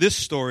told this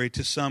story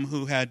to some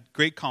who had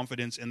great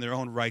confidence in their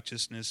own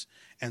righteousness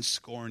and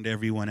scorned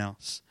everyone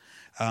else.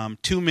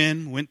 2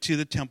 men went to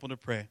the temple to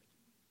pray.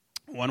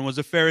 One was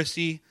a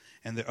Pharisee,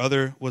 and the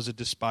other was a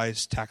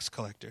despised tax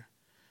collector.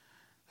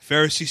 The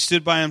Pharisee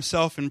stood by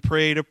himself and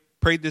prayed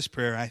this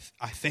prayer.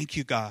 I thank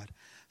you, God,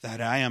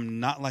 that I am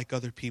not like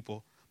other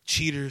people,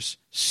 cheaters,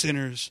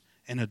 sinners,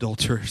 and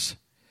adulterers.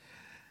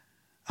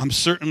 I'm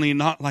certainly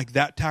not like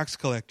that tax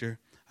collector.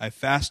 I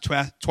fast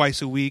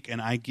twice a week,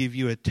 and I give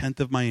you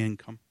 1/10 of my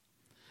income.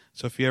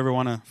 So if you ever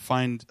want to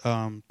find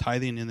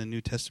tithing in the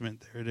New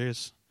Testament, there it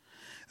is.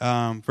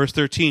 Verse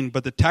 13,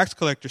 but the tax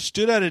collector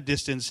stood at a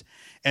distance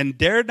and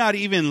dared not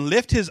even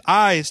lift his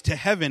eyes to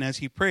heaven as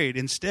he prayed.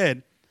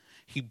 Instead,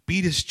 he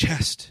beat his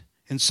chest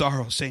in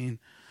sorrow, saying,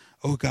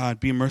 "Oh God,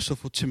 be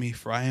merciful to me,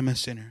 for I am a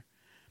sinner."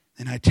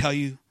 And I tell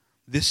you,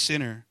 this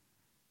sinner,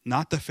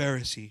 not the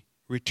Pharisee,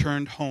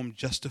 returned home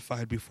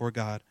justified before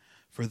God.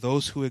 For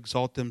those who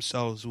exalt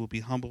themselves will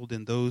be humbled,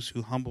 and those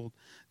who humble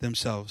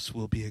themselves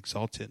will be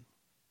exalted.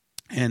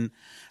 And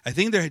I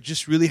think there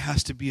just really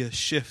has to be a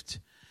shift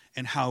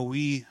in how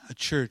we, a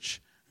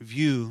church,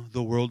 view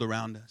the world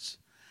around us.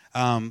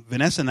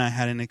 Vanessa and I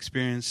had an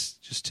experience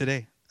just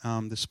today,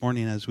 this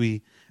morning, as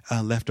we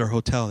left our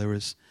hotel. There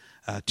was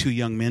 2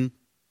 young men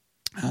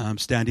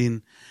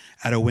standing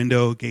at a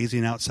window,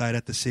 gazing outside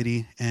at the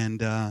city, and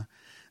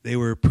they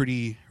were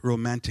pretty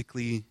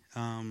romantically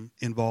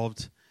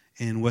involved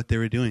in what they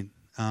were doing.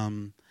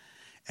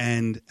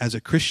 And as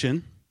a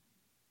Christian,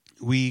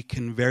 we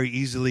can very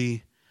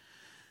easily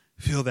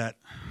feel that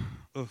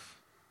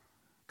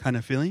kind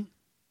of feeling,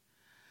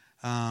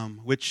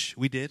 which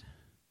we did.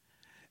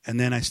 And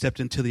then I stepped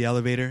into the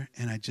elevator,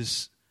 and I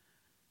just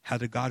had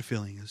the God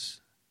feeling.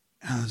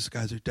 Those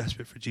guys are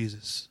desperate for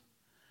Jesus.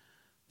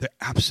 They're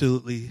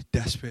absolutely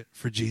desperate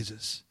for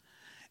Jesus.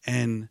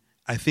 And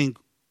I think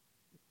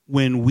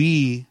when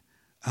we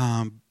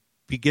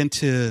begin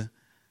to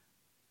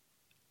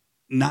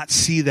not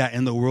see that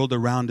in the world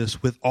around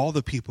us, with all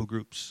the people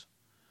groups,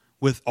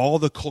 with all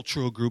the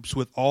cultural groups,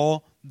 with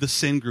all the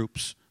sin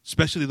groups,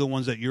 especially the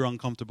ones that you're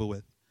uncomfortable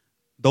with,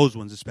 those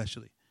ones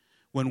especially.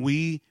 When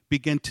we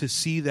begin to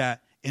see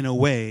that in a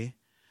way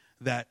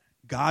that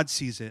God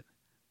sees it,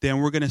 then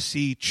we're going to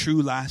see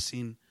true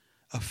lasting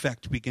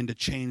effect begin to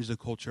change the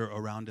culture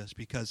around us.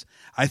 Because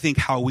I think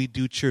how we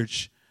do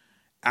church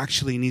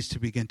actually needs to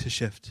begin to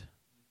shift.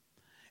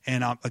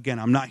 And again,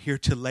 I'm not here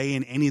to lay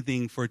in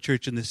anything for a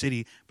church in the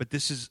city, but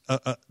this is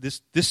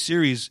this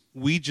series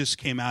we just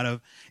came out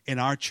of in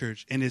our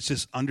church, and it's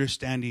this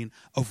understanding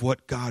of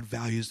what God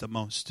values the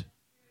most.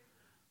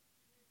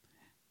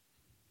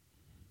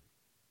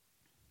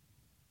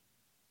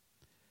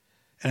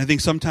 And I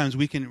think sometimes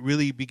we can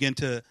really begin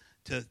to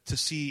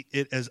see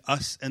it as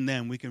us and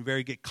them. We can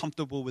get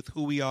comfortable with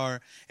who we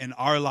are in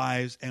our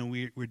lives, and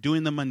we're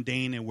doing the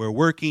mundane, and we're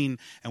working,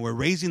 and we're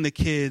raising the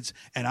kids,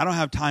 and I don't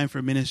have time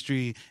for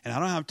ministry, and I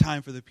don't have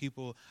time for the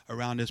people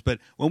around us. But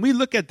when we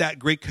look at that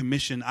Great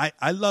Commission,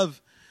 I love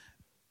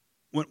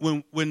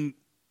when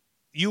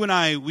you and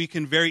I, we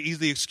can very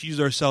easily excuse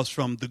ourselves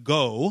from the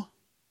go,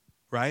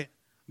 right?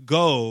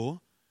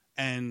 Go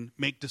and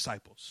make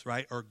disciples,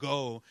 right? Or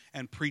go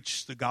and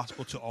preach the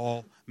gospel to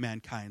all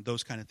mankind,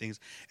 those kind of things.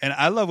 And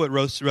I love what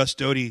Russ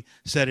Doty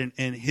said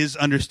in his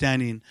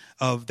understanding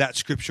of that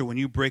scripture. When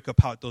you break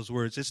apart those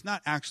words, it's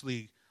not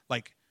actually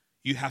like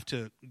you have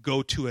to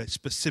go to a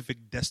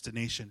specific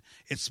destination.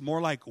 It's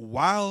more like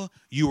while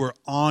you are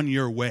on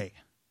your way,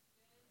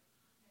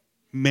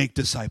 make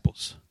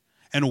disciples.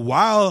 And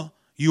while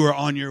you are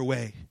on your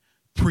way,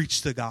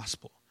 preach the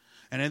gospel.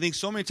 And I think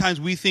so many times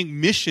we think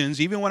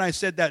missions, even when I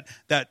said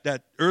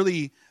that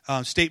early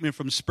statement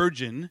from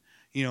Spurgeon,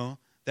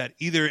 that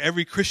either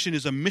every Christian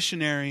is a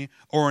missionary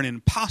or an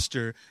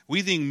imposter,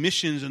 we think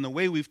missions and the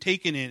way we've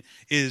taken it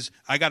is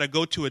I got to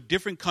go to a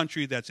different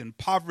country that's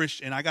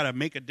impoverished and I got to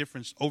make a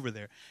difference over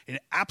there. And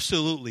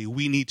absolutely,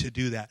 we need to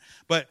do that.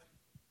 But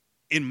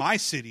in my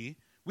city,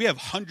 we have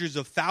hundreds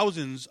of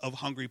thousands of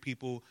hungry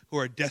people who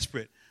are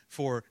desperate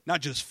for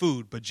not just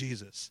food, but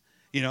Jesus.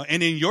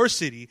 And in your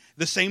city,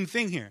 the same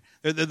thing here.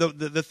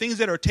 The things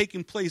that are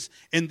taking place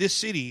in this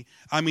city,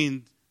 I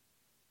mean,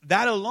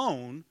 that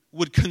alone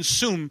would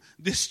consume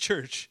this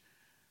church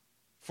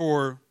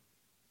for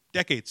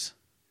decades.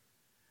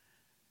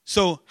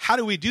 So how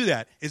do we do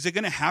that? Is it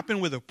going to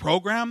happen with a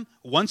program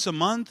once a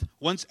month,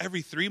 once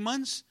every 3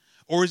 months?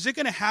 Or is it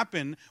going to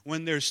happen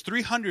when there's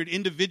 300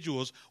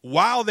 individuals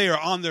while they are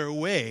on their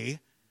way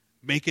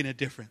making a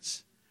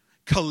difference?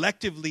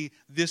 Collectively,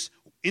 this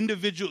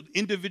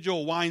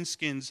individual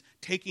wineskins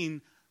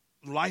taking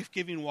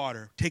life-giving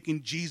water,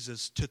 taking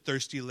Jesus to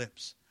thirsty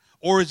lips?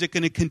 Or is it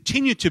going to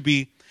continue to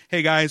be,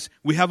 hey guys,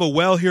 we have a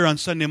well here on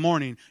Sunday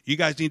morning. You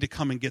guys need to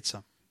come and get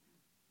some.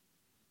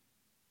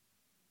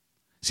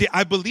 See,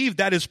 I believe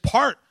that is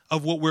part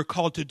of what we're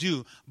called to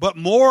do. But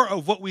more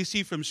of what we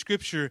see from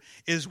Scripture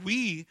is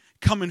we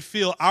come and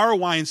fill our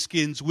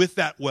wineskins with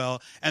that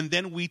well, and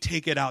then we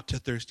take it out to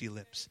thirsty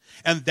lips.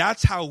 And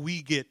that's how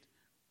we get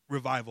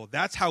revival.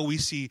 That's how we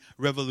see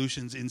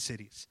revolutions in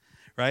cities,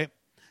 right?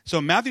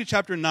 So Matthew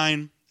chapter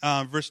 9,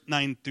 verse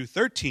 9 through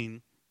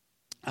 13,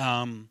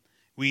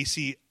 we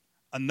see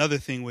another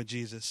thing with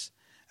Jesus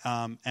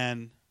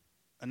and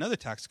another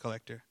tax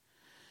collector.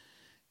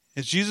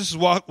 As Jesus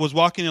was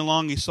walking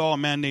along, he saw a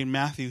man named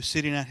Matthew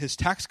sitting at his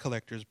tax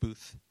collector's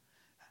booth.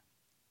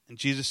 And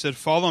Jesus said,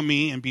 "Follow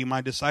me and be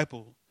my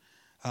disciple,"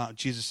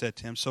 Jesus said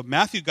to him. So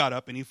Matthew got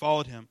up and he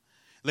followed him.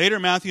 Later,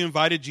 Matthew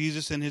invited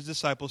Jesus and his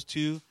disciples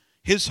to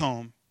his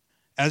home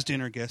as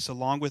dinner guests,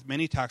 along with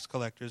many tax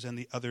collectors and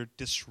the other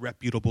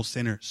disreputable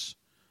sinners.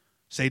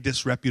 Say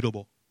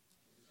disreputable.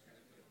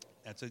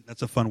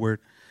 That's a fun word.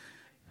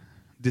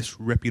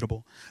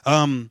 Disreputable.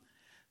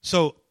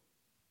 So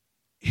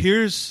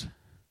here's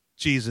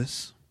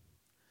Jesus,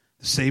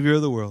 the Savior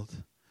of the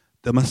world,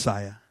 the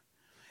Messiah,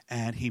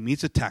 and he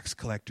meets a tax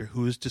collector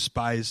who is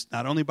despised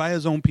not only by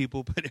his own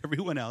people, but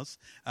everyone else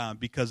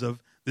because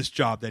of this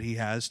job that he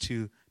has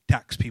to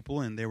tax people,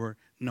 and they were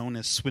known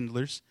as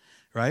swindlers,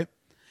 right?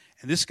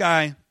 And this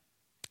guy,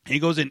 he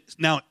goes in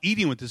now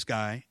eating with this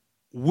guy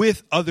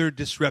with other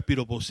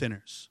disreputable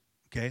sinners,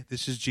 okay?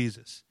 This is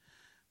Jesus.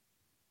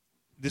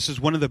 This is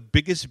one of the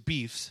biggest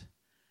beefs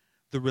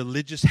the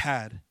religious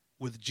had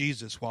with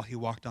Jesus while he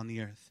walked on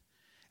the earth,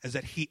 is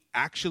that he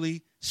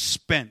actually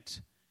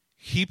spent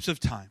heaps of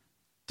time,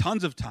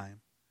 tons of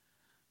time,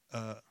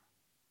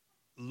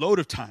 load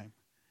of time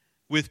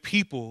with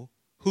people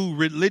who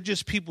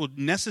religious people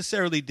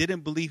necessarily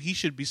didn't believe he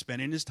should be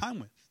spending his time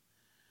with.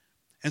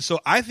 And so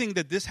I think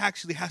that this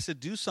actually has to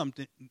do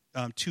something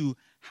to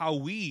how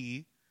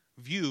we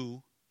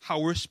view how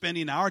we're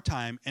spending our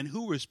time and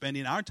who we're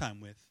spending our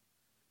time with.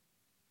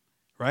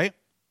 Right?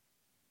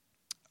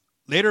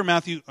 Later,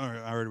 Matthew, I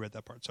already read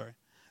that part, sorry.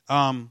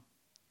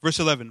 Verse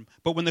 11,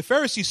 but when the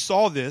Pharisees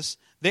saw this,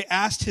 they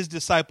asked his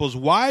disciples,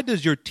 "Why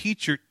does your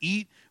teacher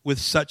eat with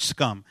such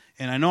scum?"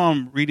 And I know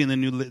I'm reading the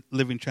New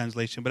Living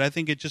Translation, but I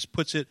think it just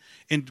puts it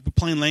in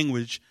plain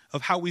language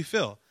of how we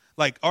feel.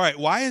 Like, all right,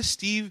 why is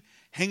Steve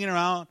hanging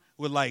around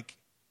with like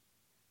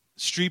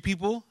street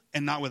people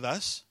and not with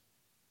us?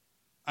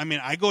 I mean,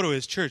 I go to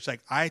his church,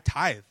 like I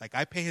tithe, like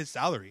I pay his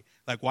salary.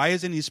 Like, why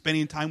isn't he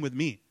spending time with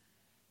me?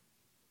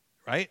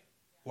 Right?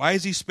 Why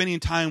is he spending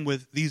time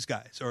with these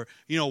guys? Or,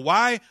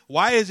 why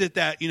is it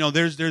that,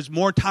 there's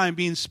more time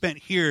being spent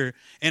here?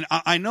 And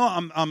I know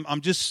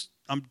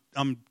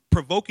I'm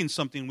provoking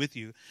something with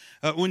you.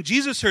 When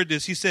Jesus heard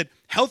this, he said,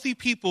 healthy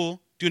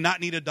people do not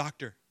need a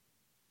doctor.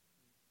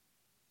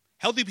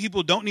 Healthy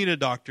people don't need a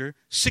doctor.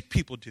 Sick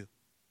people do.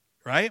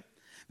 Right?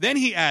 Then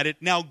he added,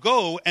 now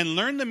go and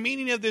learn the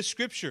meaning of this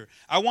scripture.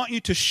 I want you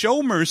to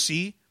show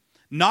mercy,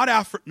 not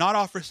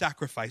offer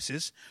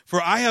sacrifices,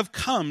 for I have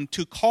come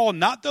to call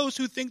not those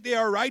who think they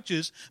are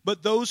righteous,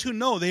 but those who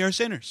know they are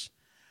sinners.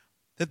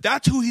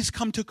 That's who he's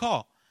come to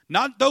call.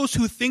 Not those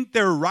who think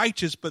they're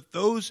righteous, but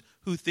those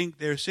who think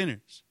they're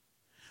sinners.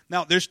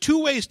 Now, there's two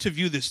ways to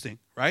view this thing,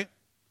 right?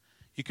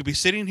 You could be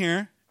sitting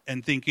here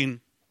and thinking,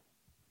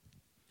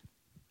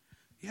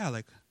 yeah,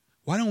 like,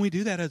 why don't we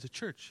do that as a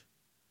church?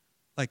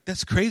 Like,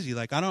 that's crazy.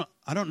 Like, I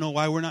don't know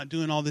why we're not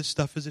doing all this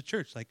stuff as a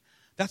church. Like,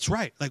 that's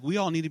right. Like, we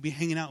all need to be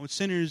hanging out with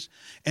sinners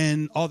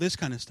and all this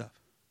kind of stuff.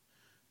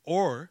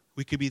 Or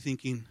we could be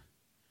thinking,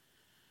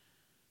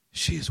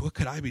 what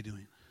could I be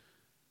doing?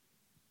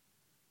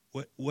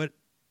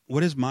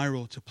 What is my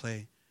role to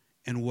play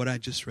in what I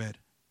just read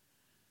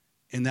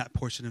in that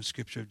portion of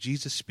Scripture of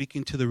Jesus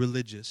speaking to the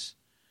religious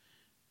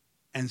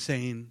and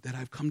saying that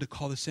I've come to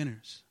call the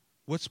sinners?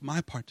 What's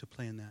my part to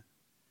play in that?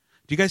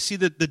 Do you guys see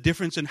the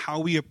difference in how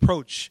we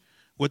approach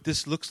what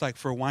this looks like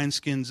for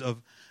wineskins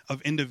of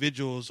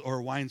individuals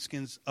or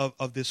wineskins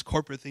of this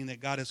corporate thing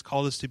that God has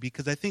called us to be?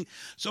 Because I think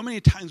so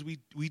many times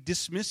we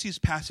dismiss these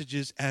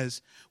passages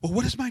as, well,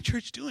 what is my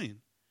church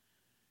doing?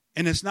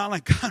 And it's not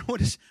like, God,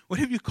 what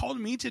have you called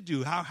me to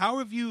do? How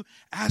have you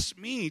asked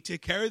me to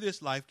carry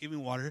this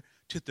life-giving water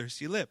to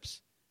thirsty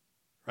lips?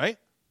 Right?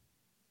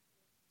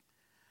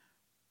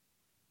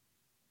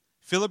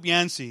 Philip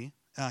Yancey,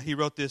 he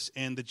wrote this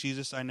in The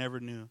Jesus I Never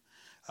Knew.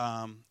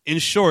 In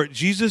short,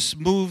 Jesus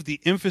moved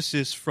the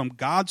emphasis from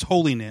God's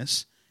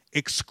holiness,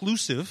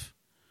 exclusive,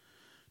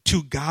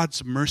 to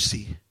God's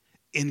mercy,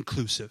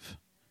 inclusive.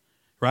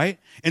 Right?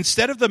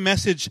 Instead of the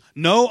message,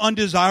 no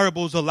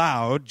undesirables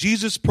allowed,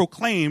 Jesus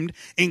proclaimed,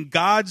 in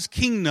God's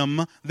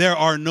kingdom, there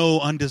are no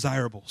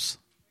undesirables.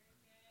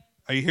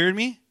 Are you hearing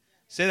me?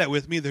 Say that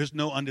with me. There's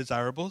no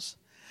undesirables.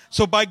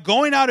 So by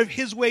going out of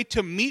his way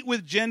to meet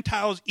with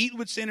Gentiles, eat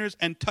with sinners,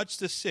 and touch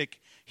the sick,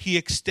 he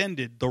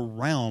extended the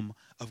realm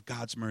of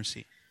God's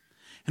mercy.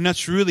 And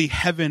that's really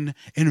heaven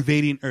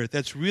invading earth.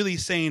 That's really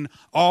saying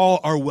all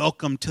are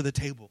welcome to the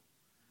table.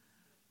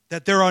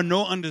 That there are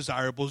no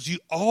undesirables. You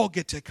all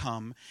get to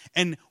come.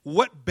 And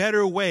what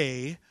better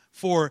way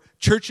for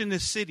Church in the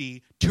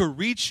City to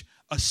reach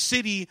a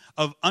city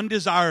of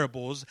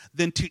undesirables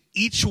than to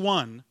each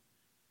one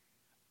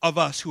of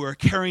us who are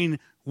carrying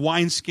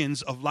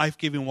wineskins of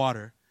life-giving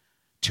water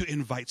to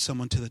invite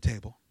someone to the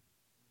table.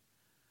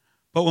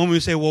 But when we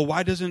say, well,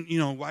 why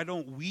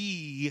don't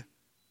we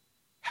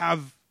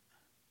have,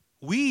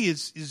 we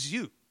is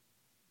you.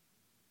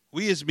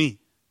 We is me.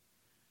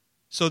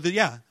 So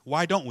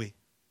why don't we?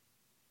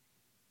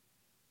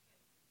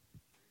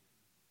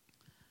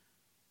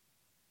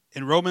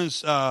 In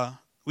Romans,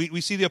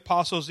 we see the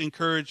apostles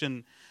encourage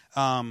and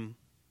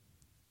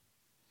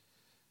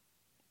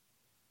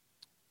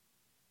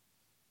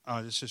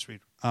let's just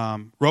read.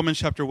 Romans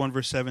chapter 1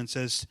 verse 7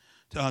 says,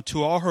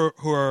 to all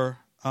who are,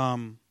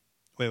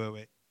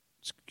 wait.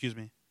 Excuse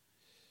me.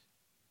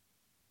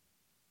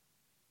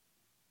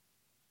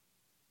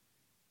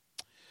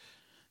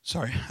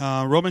 Sorry.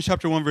 Romans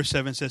chapter 1 verse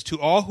 7 says, to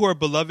all who are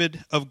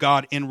beloved of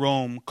God in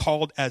Rome,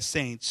 called as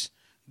saints,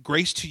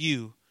 grace to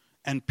you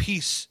and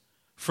peace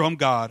from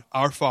God,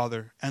 our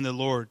Father, and the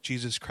Lord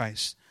Jesus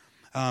Christ.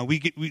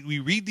 We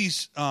read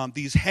these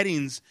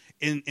headings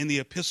in the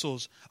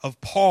epistles of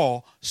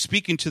Paul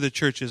speaking to the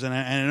churches, and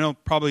I know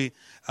probably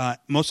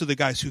most of the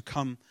guys who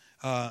come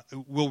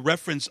will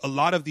reference a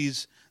lot of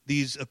these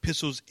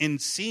epistles in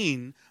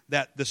seeing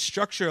that the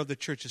structure of the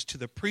church is to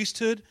the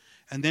priesthood,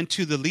 and then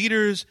to the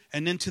leaders,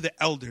 and then to the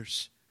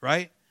elders,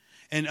 right?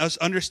 And us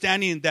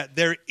understanding that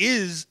there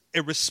is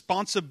a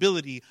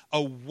responsibility,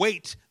 a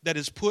weight that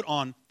is put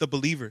on the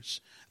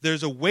believers.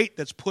 There's a weight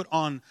that's put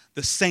on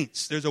the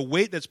saints. There's a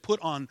weight that's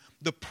put on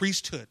the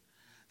priesthood.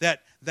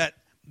 That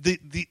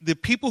the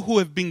people who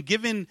have been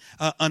given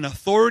an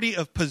authority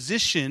of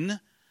position,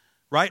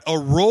 right, a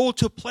role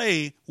to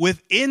play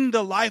within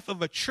the life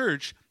of a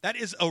church, that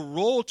is a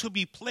role to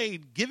be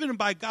played, given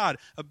by God.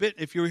 A bit,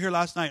 if you were here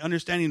last night,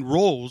 understanding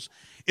roles,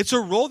 it's a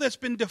role that's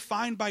been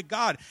defined by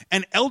God.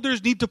 And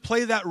elders need to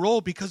play that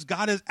role because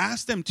God has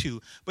asked them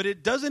to. But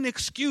it doesn't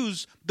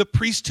excuse the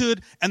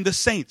priesthood and the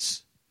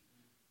saints.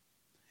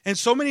 And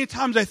so many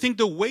times I think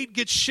the weight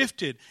gets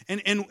shifted.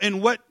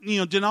 And what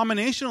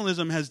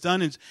denominationalism has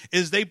done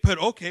is they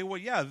put, okay, well,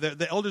 yeah,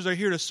 the elders are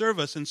here to serve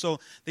us. And so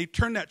they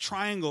turn that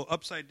triangle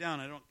upside down.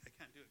 I can't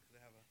do it because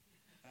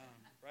I have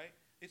right?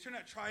 They turn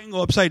that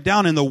triangle upside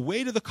down, and the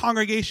weight of the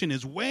congregation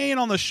is weighing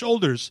on the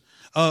shoulders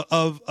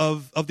of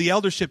the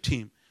eldership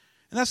team.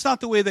 And that's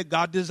not the way that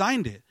God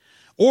designed it.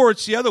 Or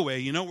it's the other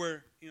way,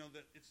 where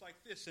it's like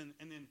this, and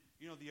then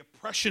the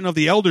oppression of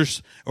the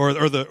elders or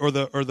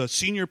the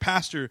senior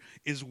pastor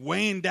is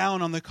weighing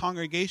down on the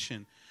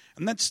congregation.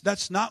 And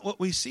that's not what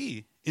we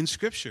see in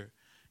Scripture.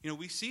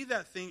 We see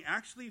that thing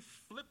actually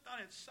flipped on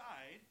its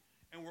side,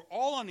 and we're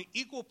all on an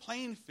equal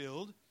playing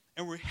field,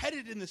 and we're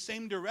headed in the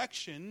same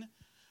direction.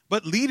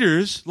 But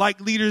leaders,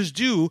 like leaders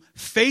do,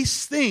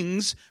 face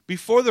things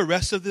before the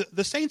rest of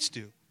the saints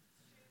do.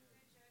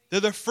 They're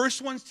the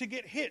first ones to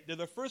get hit. They're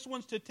the first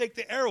ones to take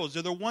the arrows.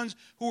 They're the ones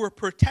who are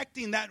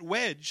protecting that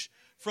wedge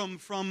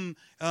from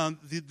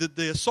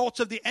the assaults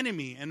of the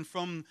enemy, and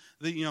from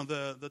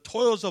the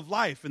toils of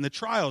life and the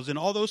trials and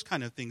all those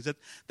kind of things.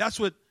 That's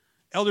what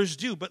elders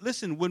do. But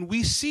listen, when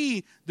we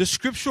see the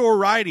scriptural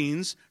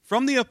writings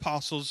from the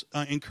apostles'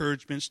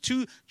 encouragements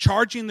to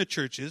charging the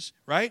churches,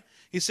 right?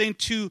 He's saying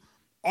to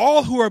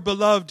all who are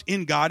beloved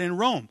in God in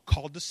Rome,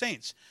 called the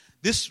saints.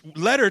 This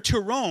letter to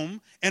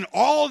Rome and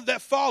all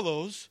that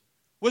follows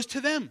was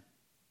to them.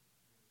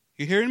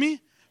 You hearing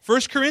me?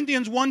 1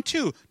 Corinthians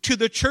 1:2, to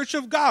the church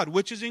of God,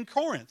 which is in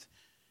Corinth.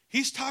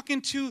 He's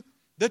talking to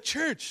the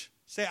church.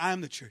 Say, I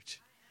am the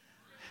church.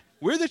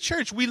 We're the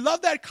church. We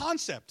love that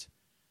concept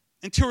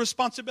until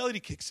responsibility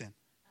kicks in.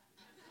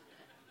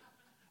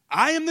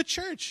 I am the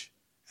church.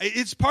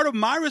 It's part of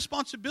my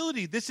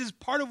responsibility. This is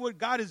part of what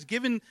God has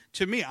given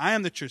to me. I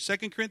am the church.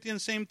 2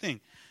 Corinthians, same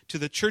thing. To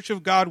the church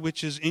of God,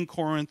 which is in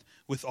Corinth,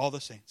 with all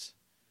the saints.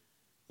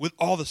 With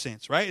all the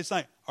saints, right? It's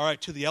like, all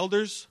right, to the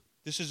elders,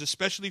 this is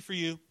especially for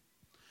you.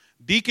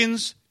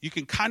 Deacons, you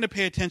can kind of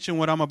pay attention to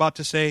what I'm about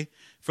to say.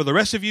 For the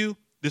rest of you,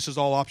 this is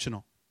all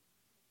optional.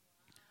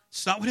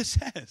 It's not what it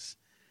says.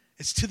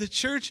 It's to the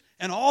church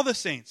and all the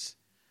saints,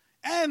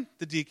 and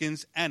the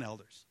deacons and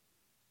elders.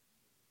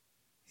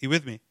 You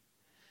with me?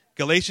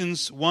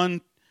 Galatians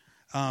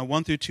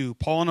 1:1-2.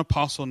 Paul, an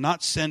apostle,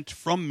 not sent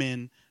from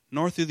men,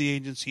 nor through the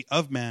agency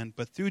of man,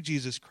 but through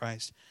Jesus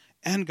Christ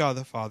and God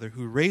the Father,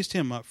 who raised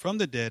him up from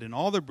the dead, and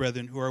all the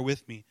brethren who are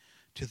with me,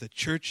 to the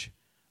church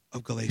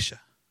of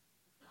Galatia.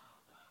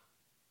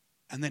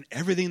 And then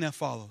everything that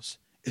follows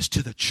is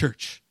to the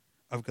church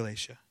of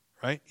Galatia,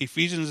 right?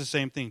 Ephesians is the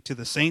same thing, to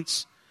the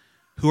saints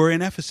who are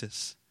in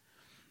Ephesus.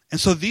 And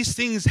so these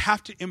things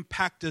have to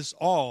impact us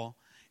all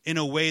in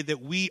a way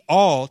that we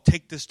all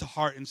take this to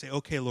heart and say,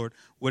 okay, Lord,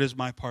 what is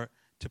my part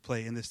to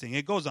play in this thing?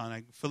 It goes on.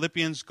 Like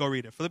Philippians, go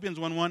read it. Philippians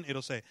 1:1,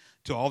 it'll say,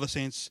 to all the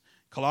saints,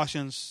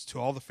 Colossians, to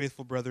all the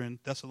faithful brethren.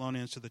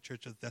 Thessalonians, to the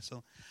church of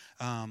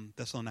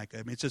Thessalonica.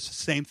 I mean, it's just the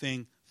same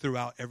thing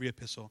throughout every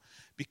epistle,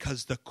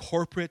 because the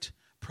corporate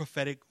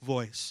prophetic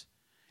voice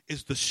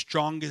is the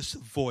strongest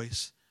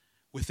voice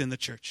within the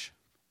church.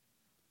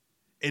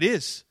 It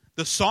is.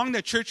 The song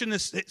that church in the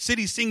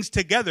city sings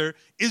together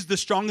is the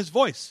strongest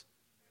voice.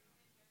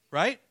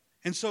 Right?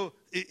 And so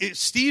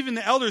Steve and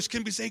the elders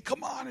can be saying,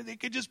 come on, and they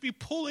could just be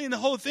pulling the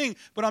whole thing.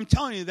 But I'm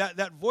telling you,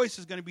 that voice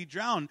is going to be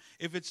drowned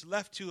if it's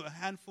left to a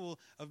handful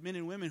of men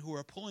and women who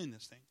are pulling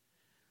this thing.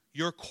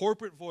 Your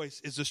corporate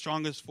voice is the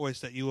strongest voice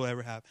that you will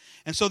ever have.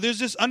 And so there's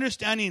this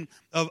understanding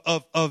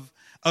of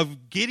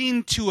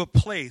getting to a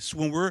place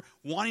when we're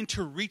wanting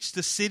to reach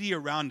the city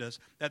around us,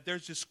 that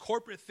there's this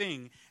corporate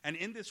thing. And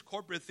in this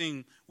corporate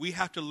thing, we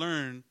have to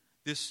learn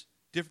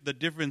the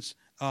difference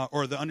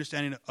or the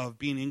understanding of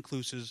being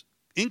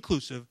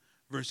inclusive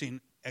versus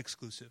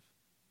exclusive.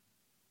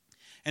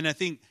 And I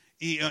think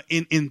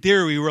in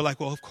theory, we're like,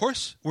 well, of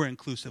course we're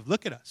inclusive.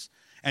 Look at us.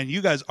 And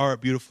you guys are a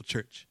beautiful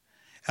church.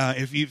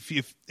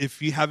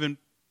 If you haven't,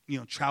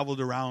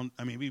 traveled around,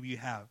 I mean, maybe you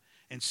have,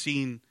 and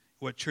seen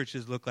what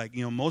churches look like.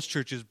 Most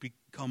churches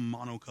become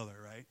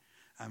monocolor, right?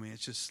 I mean,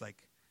 it's just like,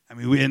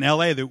 in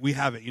LA, we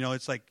have it.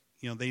 It's like,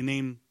 they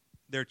name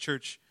their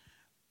church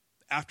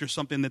after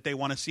something that they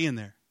want to see in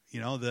there.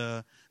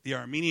 The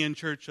Armenian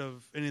church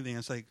of anything.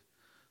 It's like,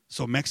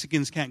 so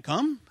Mexicans can't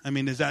come? I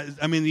mean,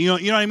 you know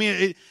what I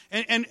mean?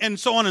 And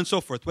so on and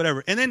so forth,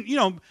 whatever. And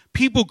then,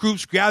 people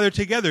groups gather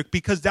together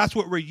because that's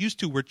what we're used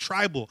to. We're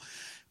tribal.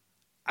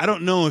 I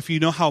don't know if you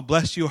know how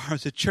blessed you are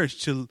as a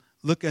church to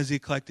look as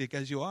eclectic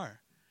as you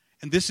are.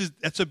 And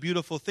that's a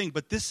beautiful thing.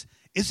 But this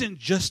isn't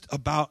just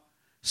about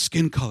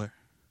skin color.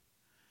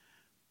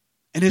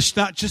 And it's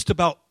not just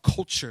about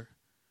culture.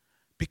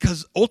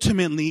 Because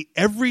ultimately,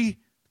 every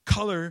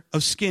color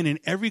of skin in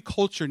every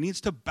culture needs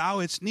to bow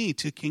its knee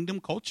to kingdom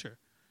culture.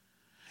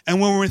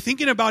 And when we're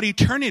thinking about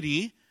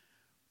eternity,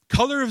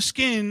 color of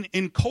skin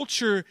in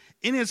culture,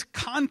 in its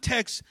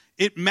context,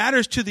 it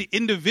matters to the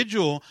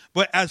individual.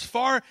 But as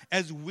far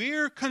as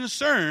we're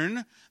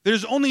concerned,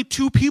 there's only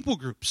two people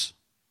groups.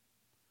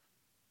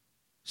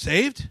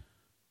 Saved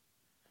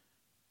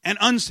and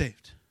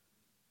unsaved.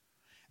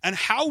 And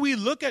how we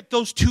look at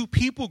those two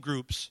people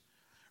groups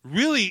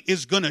really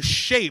is going to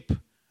shape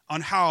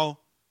on how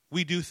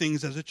we do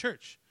things as a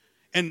church.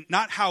 And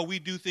not how we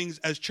do things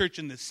as church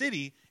in the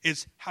city,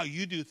 it's how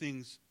you do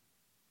things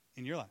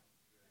in your life.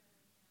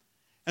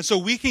 And so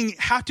we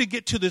have to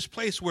get to this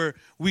place where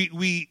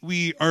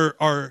we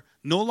are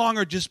no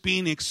longer just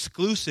being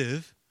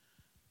exclusive,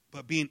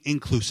 but being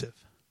inclusive.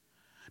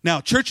 Now,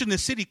 church in the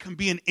city can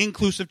be an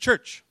inclusive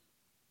church.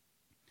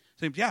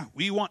 So, yeah,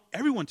 we want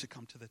everyone to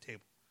come to the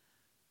table.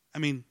 I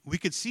mean, we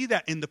could see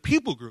that in the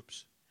people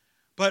groups.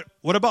 But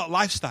what about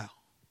lifestyle?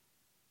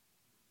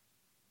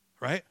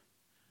 Right?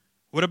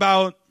 What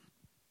about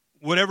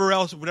whatever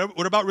else?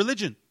 What about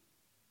religion?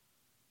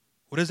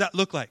 What does that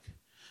look like?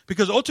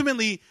 Because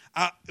ultimately,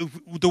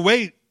 the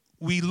way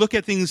we look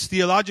at things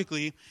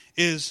theologically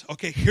is,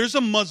 okay, here's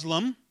a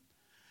Muslim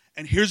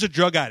and here's a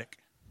drug addict.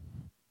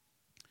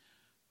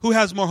 Who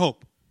has more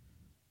hope?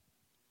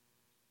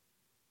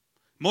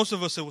 Most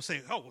of us will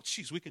say, oh, well,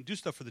 geez, we can do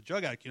stuff for the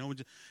drug addict. We'll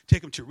just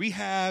take him to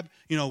rehab.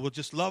 We'll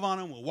just love on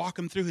him. We'll walk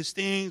him through his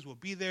things. We'll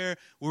be there.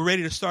 We're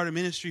ready to start a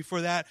ministry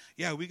for that.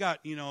 Yeah, we got,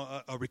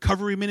 a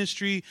recovery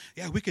ministry.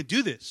 Yeah, we could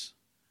do this.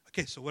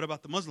 Okay, so what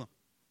about the Muslim?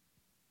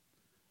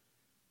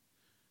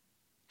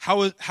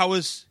 How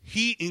is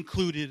he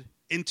included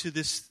into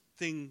this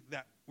thing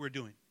that we're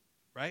doing,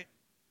 right?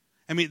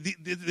 I mean,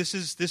 this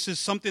is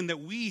something that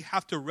we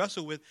have to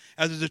wrestle with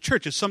as a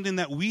church. It's something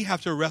that we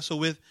have to wrestle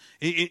with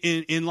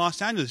in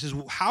Los Angeles. Is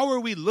how are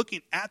we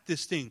looking at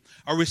this thing?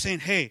 Are we saying,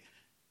 hey,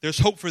 there's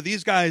hope for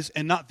these guys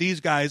and not these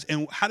guys?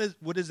 And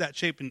what does that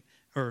shape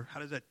or how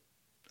does that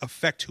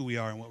affect who we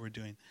are and what we're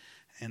doing?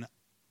 And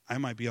I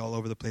might be all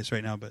over the place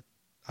right now, but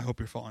I hope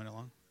you're following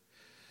along.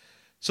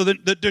 So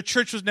the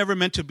church was never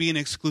meant to be an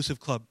exclusive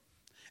club.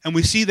 And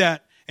we see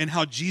that in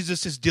how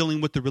Jesus is dealing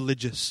with the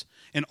religious.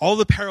 In all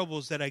the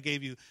parables that I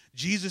gave you,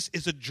 Jesus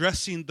is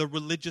addressing the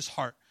religious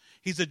heart.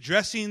 He's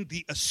addressing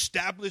the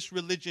established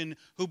religion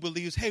who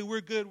believes, hey,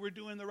 we're good, we're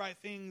doing the right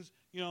things.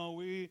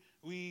 We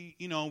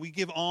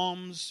give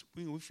alms,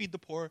 we feed the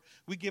poor,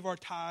 we give our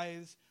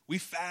tithes, we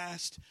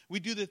fast,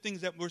 we do the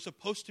things that we're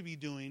supposed to be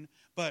doing,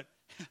 but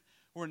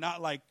we're not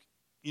like,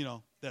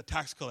 the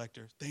tax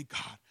collector. Thank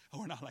God.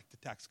 We're not like the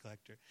tax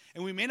collector.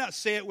 And we may not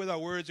say it with our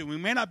words, and we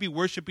may not be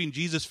worshiping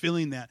Jesus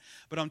feeling that,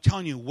 but I'm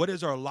telling you, what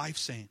is our life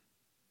saying?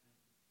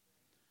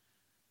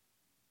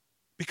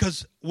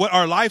 Because what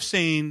our life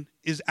saying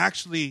is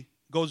actually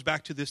goes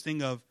back to this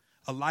thing of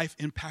a life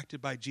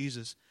impacted by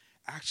Jesus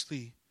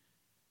actually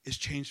is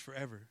changed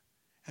forever.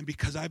 And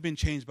because I've been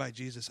changed by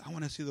Jesus, I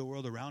want to see the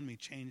world around me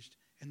changed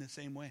in the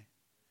same way,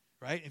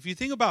 right? If you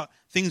think about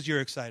things you're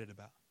excited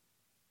about,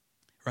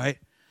 right?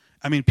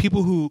 I mean,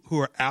 people who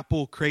are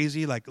Apple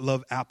crazy, like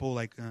love Apple,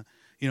 like,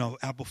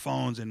 Apple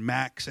phones and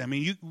Macs. I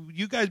mean,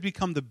 you guys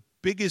become the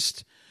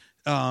biggest,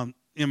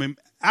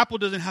 Apple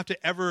doesn't have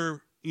to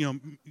ever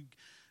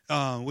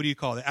what do you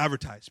call it?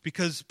 Advertise.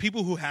 Because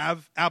people who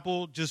have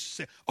Apple just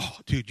say, oh,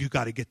 dude, you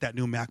got to get that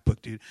new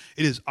MacBook, dude.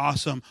 It is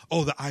awesome.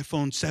 Oh, the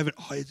iPhone 7.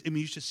 Oh,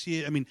 you should see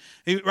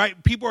it.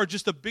 Right? People are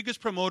just the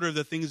biggest promoter of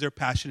the things they're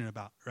passionate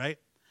about, right?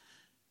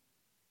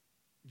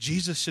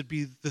 Jesus should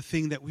be the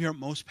thing that we are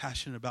most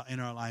passionate about in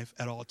our life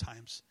at all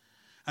times.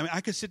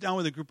 I could sit down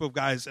with a group of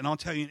guys, and I'll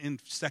tell you in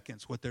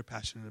seconds what they're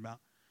passionate about,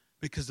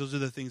 because those are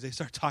the things they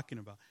start talking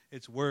about.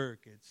 It's work,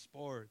 it's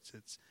sports,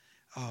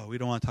 we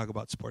don't want to talk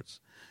about sports.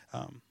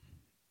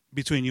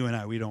 Between you and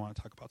I, we don't want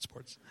to talk about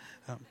sports.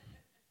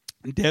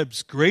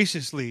 Debs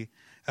graciously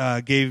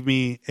gave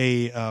me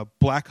a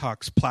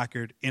Blackhawks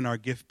placard in our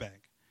gift bag.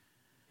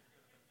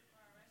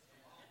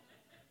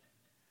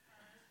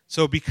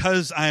 So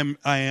because I'm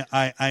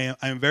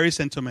very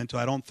sentimental,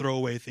 I don't throw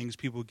away things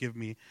people give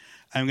me.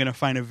 I'm going to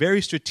find a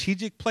very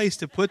strategic place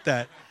to put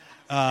that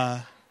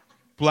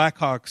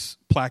Blackhawks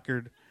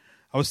placard.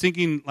 I was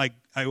thinking I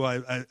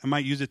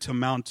might use it to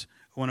mount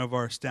one of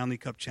our Stanley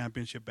Cup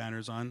championship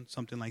banners on,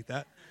 something like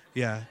that.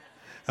 Yeah.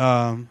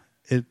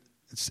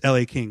 It's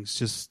LA Kings,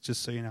 just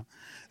so you know.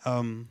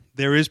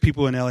 There is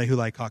people in LA who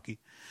like hockey.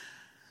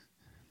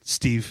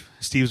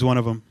 Steve's one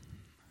of them.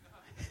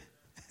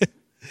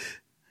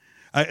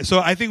 So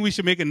I think we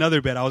should make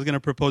another bet. I was going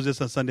to propose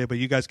this on Sunday, but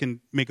you guys can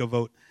make a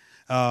vote.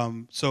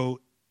 So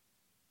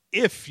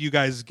if you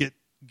guys get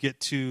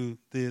to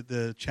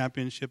the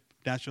championship,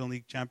 National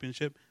League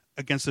championship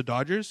against the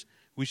Dodgers,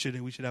 we should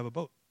have a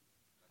vote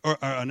or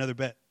another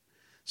bet.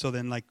 So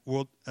then, like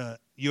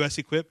U.S.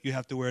 Equip, you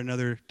have to wear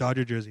another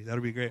Dodger jersey.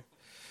 That'll be great.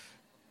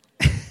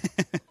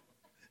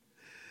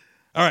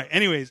 All right.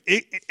 Anyways,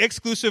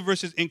 exclusive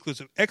versus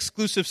inclusive.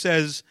 Exclusive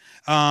says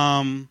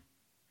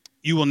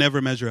you will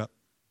never measure up.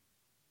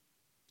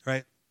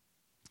 Right?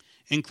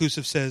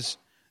 Inclusive says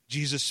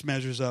Jesus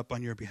measures up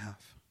on your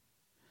behalf.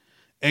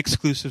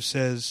 Exclusive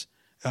says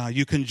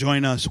you can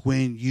join us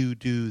when you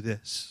do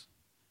this.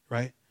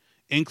 Right?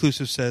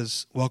 Inclusive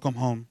says, welcome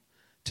home.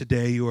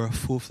 Today you are a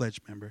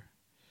full-fledged member.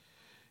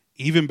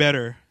 Even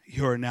better,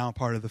 you are now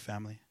part of the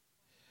family.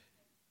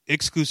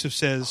 Exclusive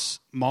says,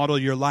 model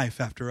your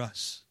life after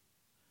us.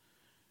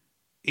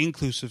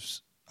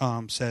 Inclusive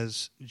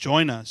says,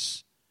 join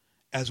us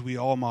as we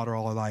all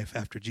model our life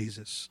after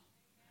Jesus.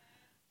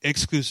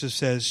 Exclusive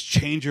says,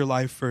 change your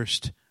life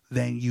first,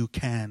 then you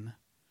can.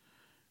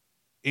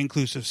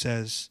 Inclusive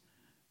says,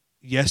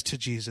 yes to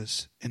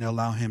Jesus and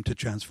allow him to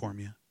transform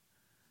you.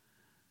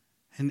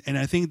 And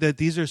I think that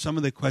these are some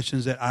of the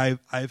questions that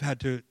I've had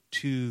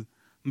to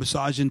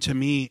massage into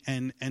me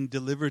and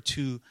deliver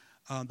to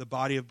the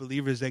body of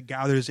believers that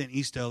gathers in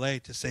East LA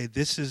to say,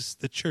 this is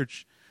the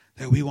church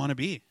that we want to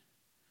be.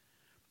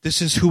 This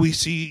is who we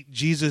see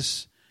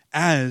Jesus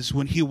as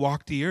when he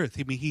walked the earth.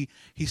 I mean,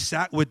 he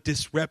sat with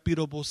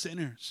disreputable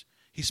sinners.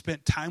 He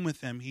spent time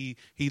with them. He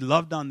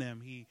loved on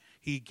them.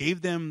 He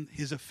gave them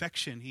his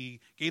affection. He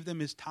gave them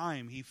his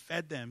time. He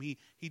fed them. He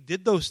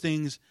did those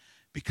things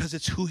because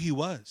it's who he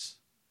was.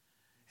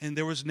 And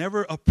there was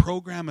never a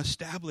program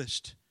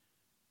established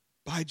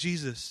by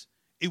Jesus.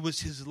 It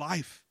was his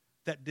life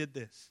that did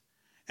this.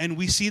 And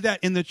we see that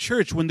in the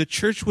church. When the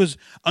church was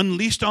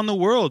unleashed on the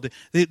world,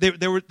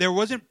 there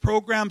wasn't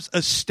programs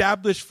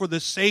established for the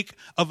sake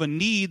of a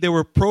need. There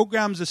were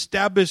programs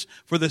established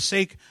for the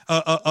sake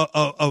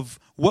of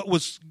what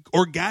was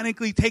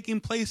organically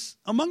taking place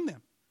among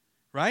them,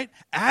 right?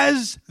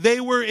 As they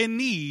were in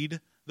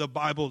need, the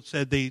Bible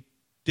said they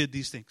did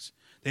these things.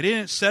 They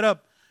didn't set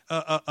up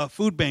a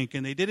food bank,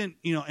 and they didn't,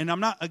 and I'm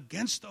not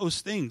against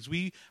those things.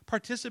 We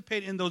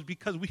participate in those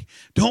because we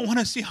don't want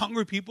to see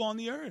hungry people on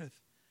the earth.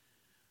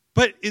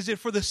 But is it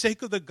for the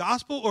sake of the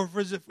gospel, or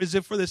is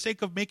it for the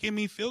sake of making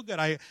me feel good?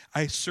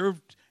 I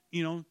served,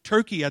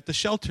 turkey at the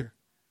shelter.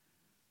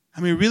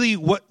 I mean, really,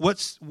 what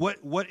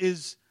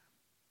is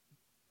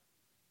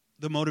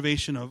the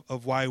motivation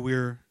of why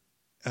we're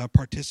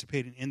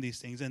participating in these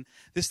things? And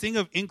this thing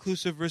of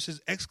inclusive versus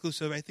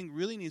exclusive, I think,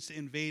 really needs to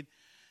invade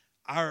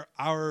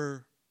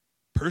our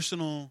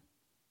personal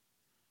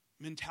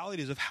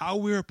mentalities of how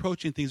we're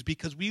approaching things,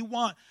 because we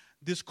want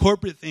this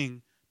corporate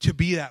thing to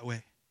be that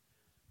way.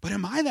 But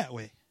am I that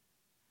way?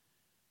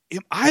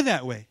 Am I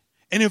that way?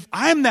 And if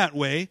I'm that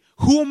way,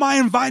 who am I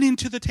inviting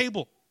to the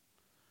table?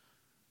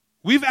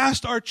 We've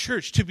asked our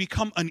church to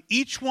become an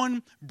each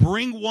one,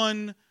 bring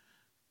one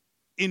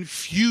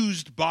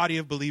infused body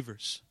of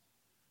believers.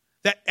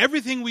 That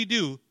everything we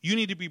do, you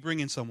need to be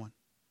bringing someone.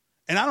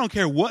 And I don't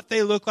care what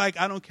they look like.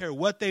 I don't care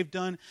what they've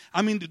done.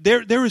 I mean,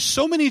 there is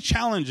so many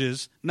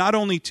challenges, not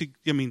only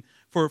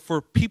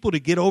for people to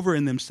get over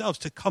in themselves,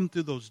 to come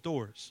through those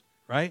doors,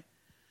 right?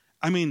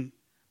 I mean,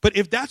 but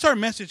if that's our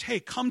message, hey,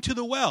 come to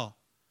the well.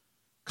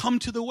 Come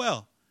to the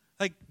well.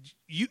 Like,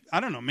 I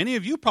don't know, many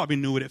of you probably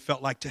knew what it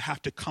felt like to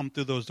have to come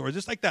through those doors.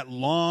 It's like that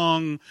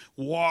long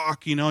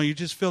walk, you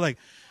just feel like,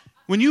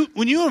 when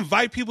you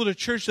invite people to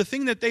church, the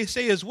thing that they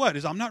say is what?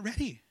 Is I'm not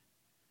ready.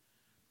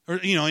 Or,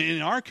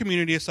 in our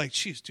community, it's like,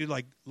 geez, dude,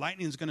 like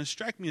lightning's going to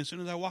strike me as soon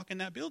as I walk in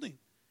that building.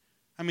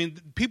 I mean,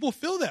 people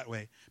feel that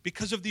way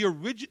because of the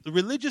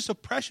religious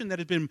oppression that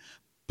has been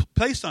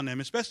placed on them,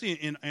 especially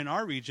in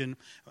our region,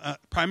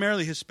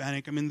 primarily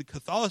Hispanic. I mean, the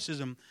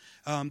Catholicism,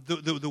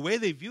 the way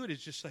they view it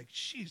is just like,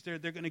 geez, they're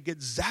going to get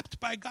zapped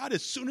by God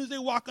as soon as they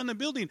walk on the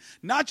building.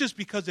 Not just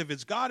because of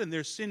it's God and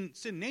their sin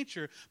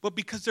nature, but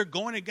because they're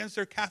going against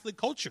their Catholic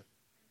culture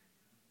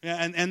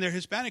and their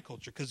Hispanic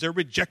culture, because they're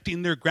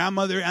rejecting their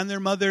grandmother and their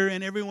mother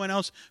and everyone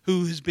else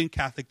who has been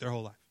Catholic their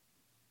whole life.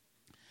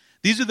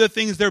 These are the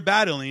things they're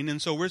battling,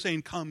 and so we're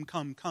saying, come,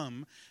 come,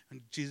 come.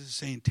 And Jesus is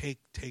saying, take,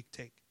 take,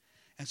 take.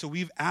 And so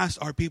we've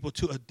asked our people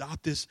to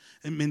adopt this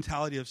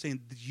mentality of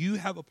saying, you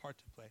have a part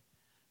to play.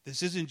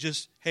 This isn't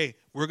just, hey,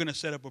 we're going to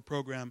set up a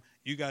program,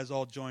 you guys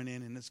all join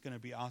in, and it's going to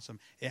be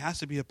awesome. It has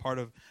to be a part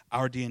of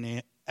our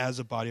DNA as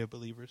a body of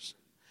believers.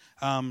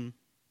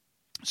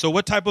 So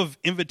what type of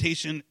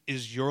invitation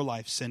is your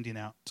life sending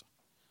out,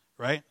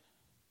 right?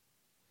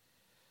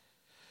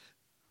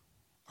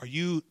 Are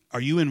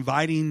you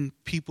inviting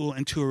people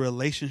into a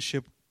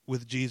relationship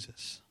with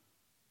Jesus?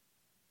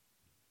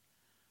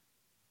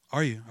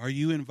 Are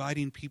you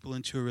inviting people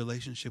into a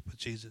relationship with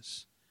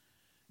Jesus?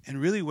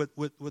 And really what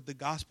the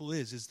gospel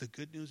is the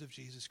good news of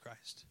Jesus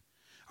Christ.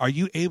 Are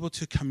you able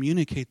to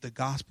communicate the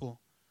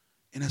gospel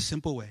in a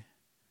simple way?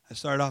 I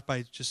started off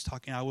by just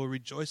talking, I will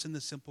rejoice in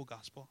the simple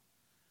gospel.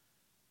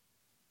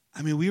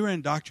 I mean, we were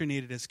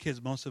indoctrinated as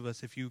kids, most of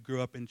us, if you grew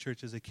up in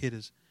church as a kid,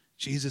 is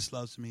Jesus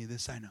loves me,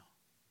 this I know.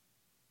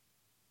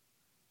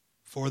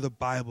 For the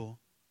Bible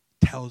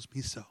tells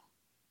me so.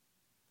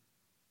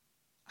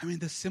 I mean,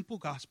 the simple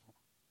gospel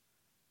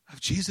of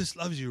Jesus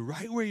loves you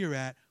right where you're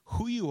at,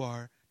 who you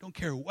are, don't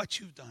care what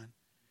you've done.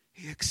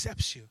 He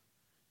accepts you.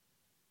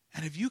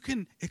 And if you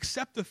can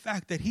accept the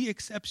fact that he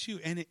accepts you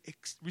and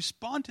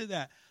respond to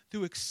that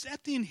through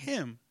accepting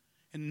him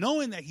and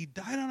knowing that he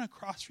died on a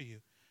cross for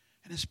you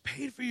and has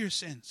paid for your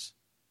sins,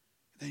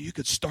 then you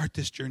could start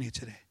this journey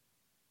today.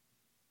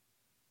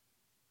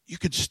 You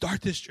could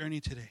start this journey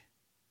today.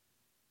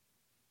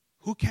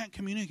 Who can't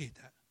communicate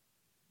that?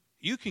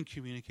 You can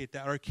communicate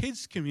that. Our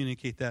kids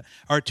communicate that.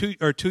 Our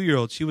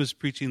 2-year-old, she was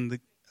preaching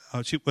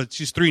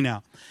she's 3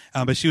 now,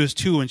 but she was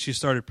 2 when she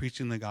started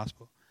preaching the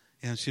gospel.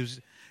 And she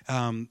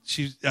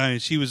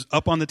was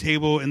up on the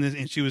table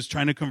and she was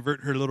trying to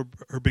convert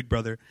her big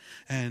brother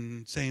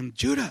and saying,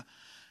 Judah,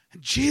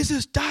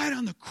 Jesus died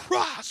on the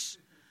cross,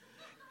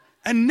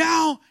 and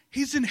now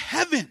he's in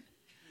heaven.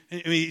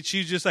 I mean,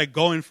 she's just like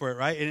going for it,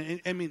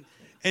 right?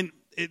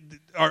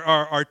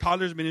 Our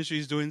toddlers ministry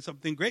is doing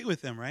something great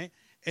with them, right?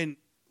 And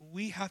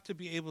we have to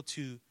be able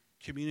to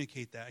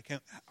communicate that.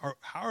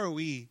 How are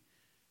we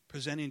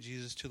presenting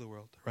Jesus to the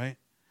world, right?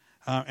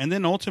 And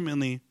then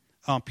ultimately,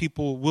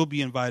 people will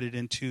be invited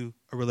into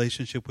a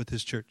relationship with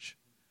his church,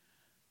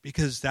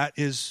 because that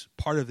is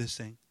part of this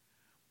thing.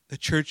 The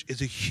church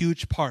is a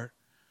huge part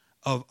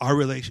of our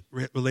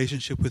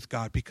relationship with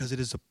God, because it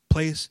is a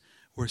place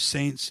where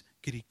saints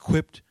get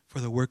equipped for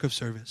the work of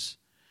service.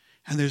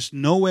 And there's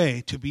no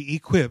way to be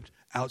equipped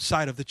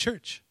outside of the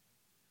church.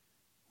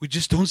 We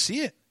just don't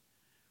see it.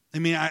 I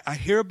mean, I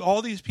hear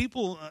all these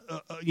people,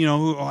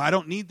 who, I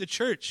don't need the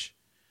church.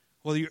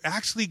 Well, you're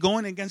actually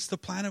going against the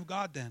plan of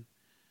God then.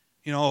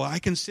 I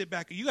can sit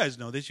back. You guys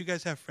know this. You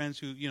guys have friends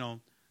who,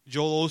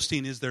 Joel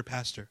Osteen is their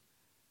pastor.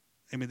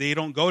 I mean, they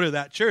don't go to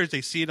that church.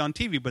 They see it on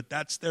TV, but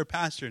that's their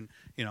pastor. And,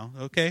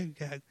 okay,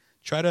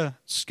 try to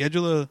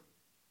schedule a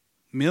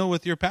meal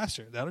with your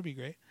pastor. That'll be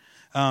great.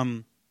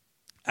 I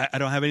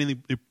don't have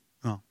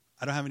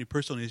any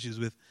personal issues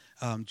with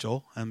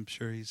Joel. I'm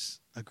sure he's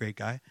a great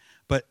guy.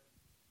 But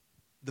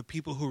the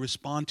people who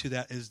respond to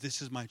that is,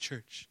 this is my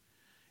church.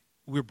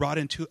 We're brought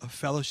into a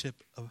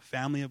fellowship of a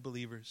family of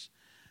believers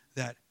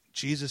that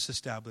Jesus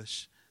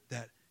established,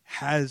 that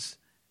has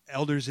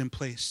elders in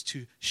place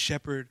to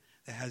shepherd,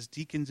 that has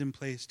deacons in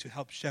place to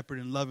help shepherd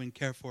and love and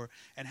care for,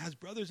 and has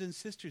brothers and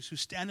sisters who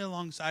stand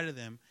alongside of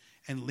them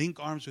and link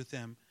arms with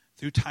them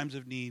through times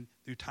of need,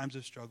 through times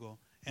of struggle,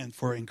 and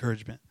for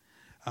encouragement.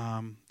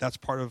 That's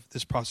part of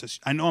this process.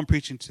 I know I'm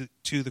preaching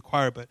to the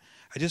choir, but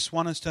I just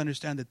want us to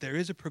understand that there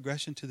is a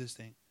progression to this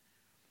thing.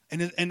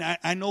 And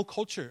I know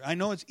culture. I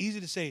know it's easy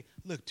to say,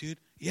 look, dude,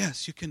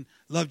 yes, you can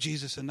love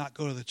Jesus and not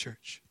go to the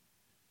church.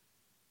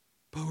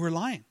 But we're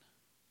lying.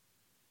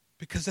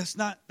 Because that's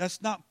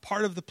not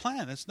part of the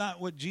plan. That's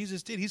not what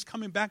Jesus did. He's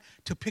coming back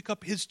to pick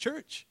up his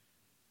church.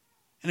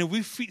 And if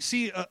we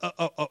see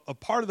a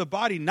part of the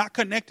body not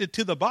connected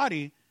to the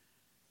body,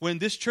 when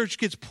this church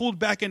gets pulled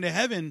back into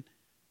heaven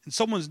and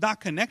someone's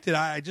not connected,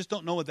 I just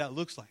don't know what that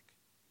looks like.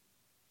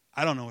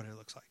 I don't know what it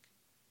looks like.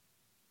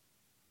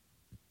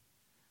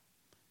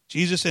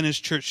 Jesus and his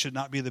church should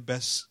not be the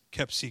best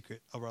kept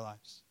secret of our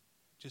lives.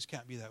 It just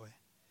can't be that way.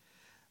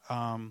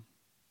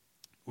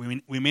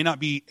 We may not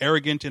be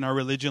arrogant in our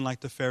religion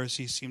like the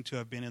Pharisees seem to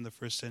have been in the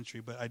first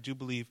century, but I do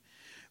believe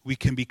we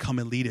can become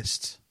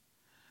elitist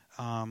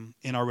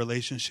in our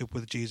relationship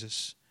with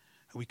Jesus.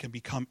 We can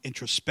become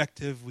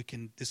introspective.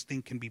 This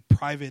thing can be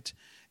private,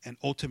 and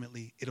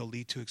ultimately it'll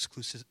lead to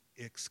exclusive.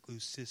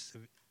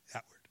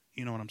 That word,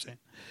 you know what I'm saying?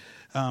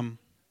 And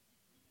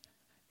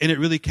it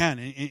really can.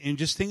 And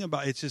just think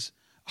about it. It's just,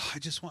 I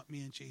just want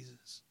me and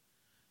Jesus.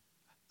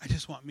 I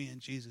just want me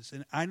and Jesus.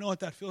 And I know what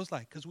that feels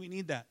like because we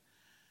need that.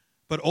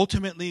 But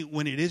ultimately,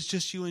 when it is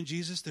just you and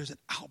Jesus, there's an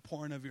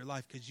outpouring of your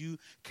life because you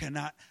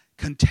cannot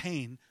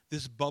contain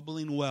this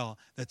bubbling well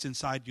that's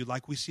inside you.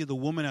 Like we see the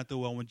woman at the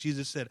well when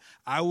Jesus said,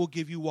 I will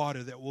give you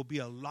water that will be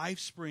a life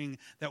spring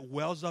that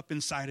wells up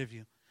inside of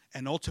you.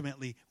 And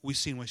ultimately, we've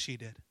seen what she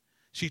did.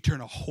 She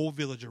turned a whole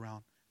village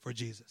around for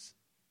Jesus.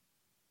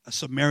 A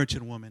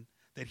Samaritan woman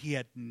that he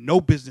had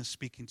no business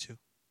speaking to.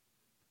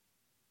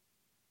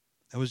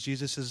 That was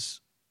Jesus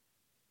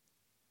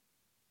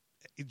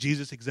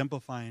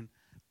exemplifying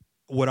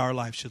what our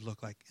life should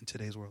look like in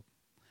today's world.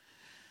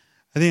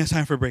 I think it's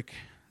time for a break.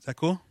 Is that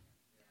cool?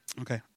 Okay.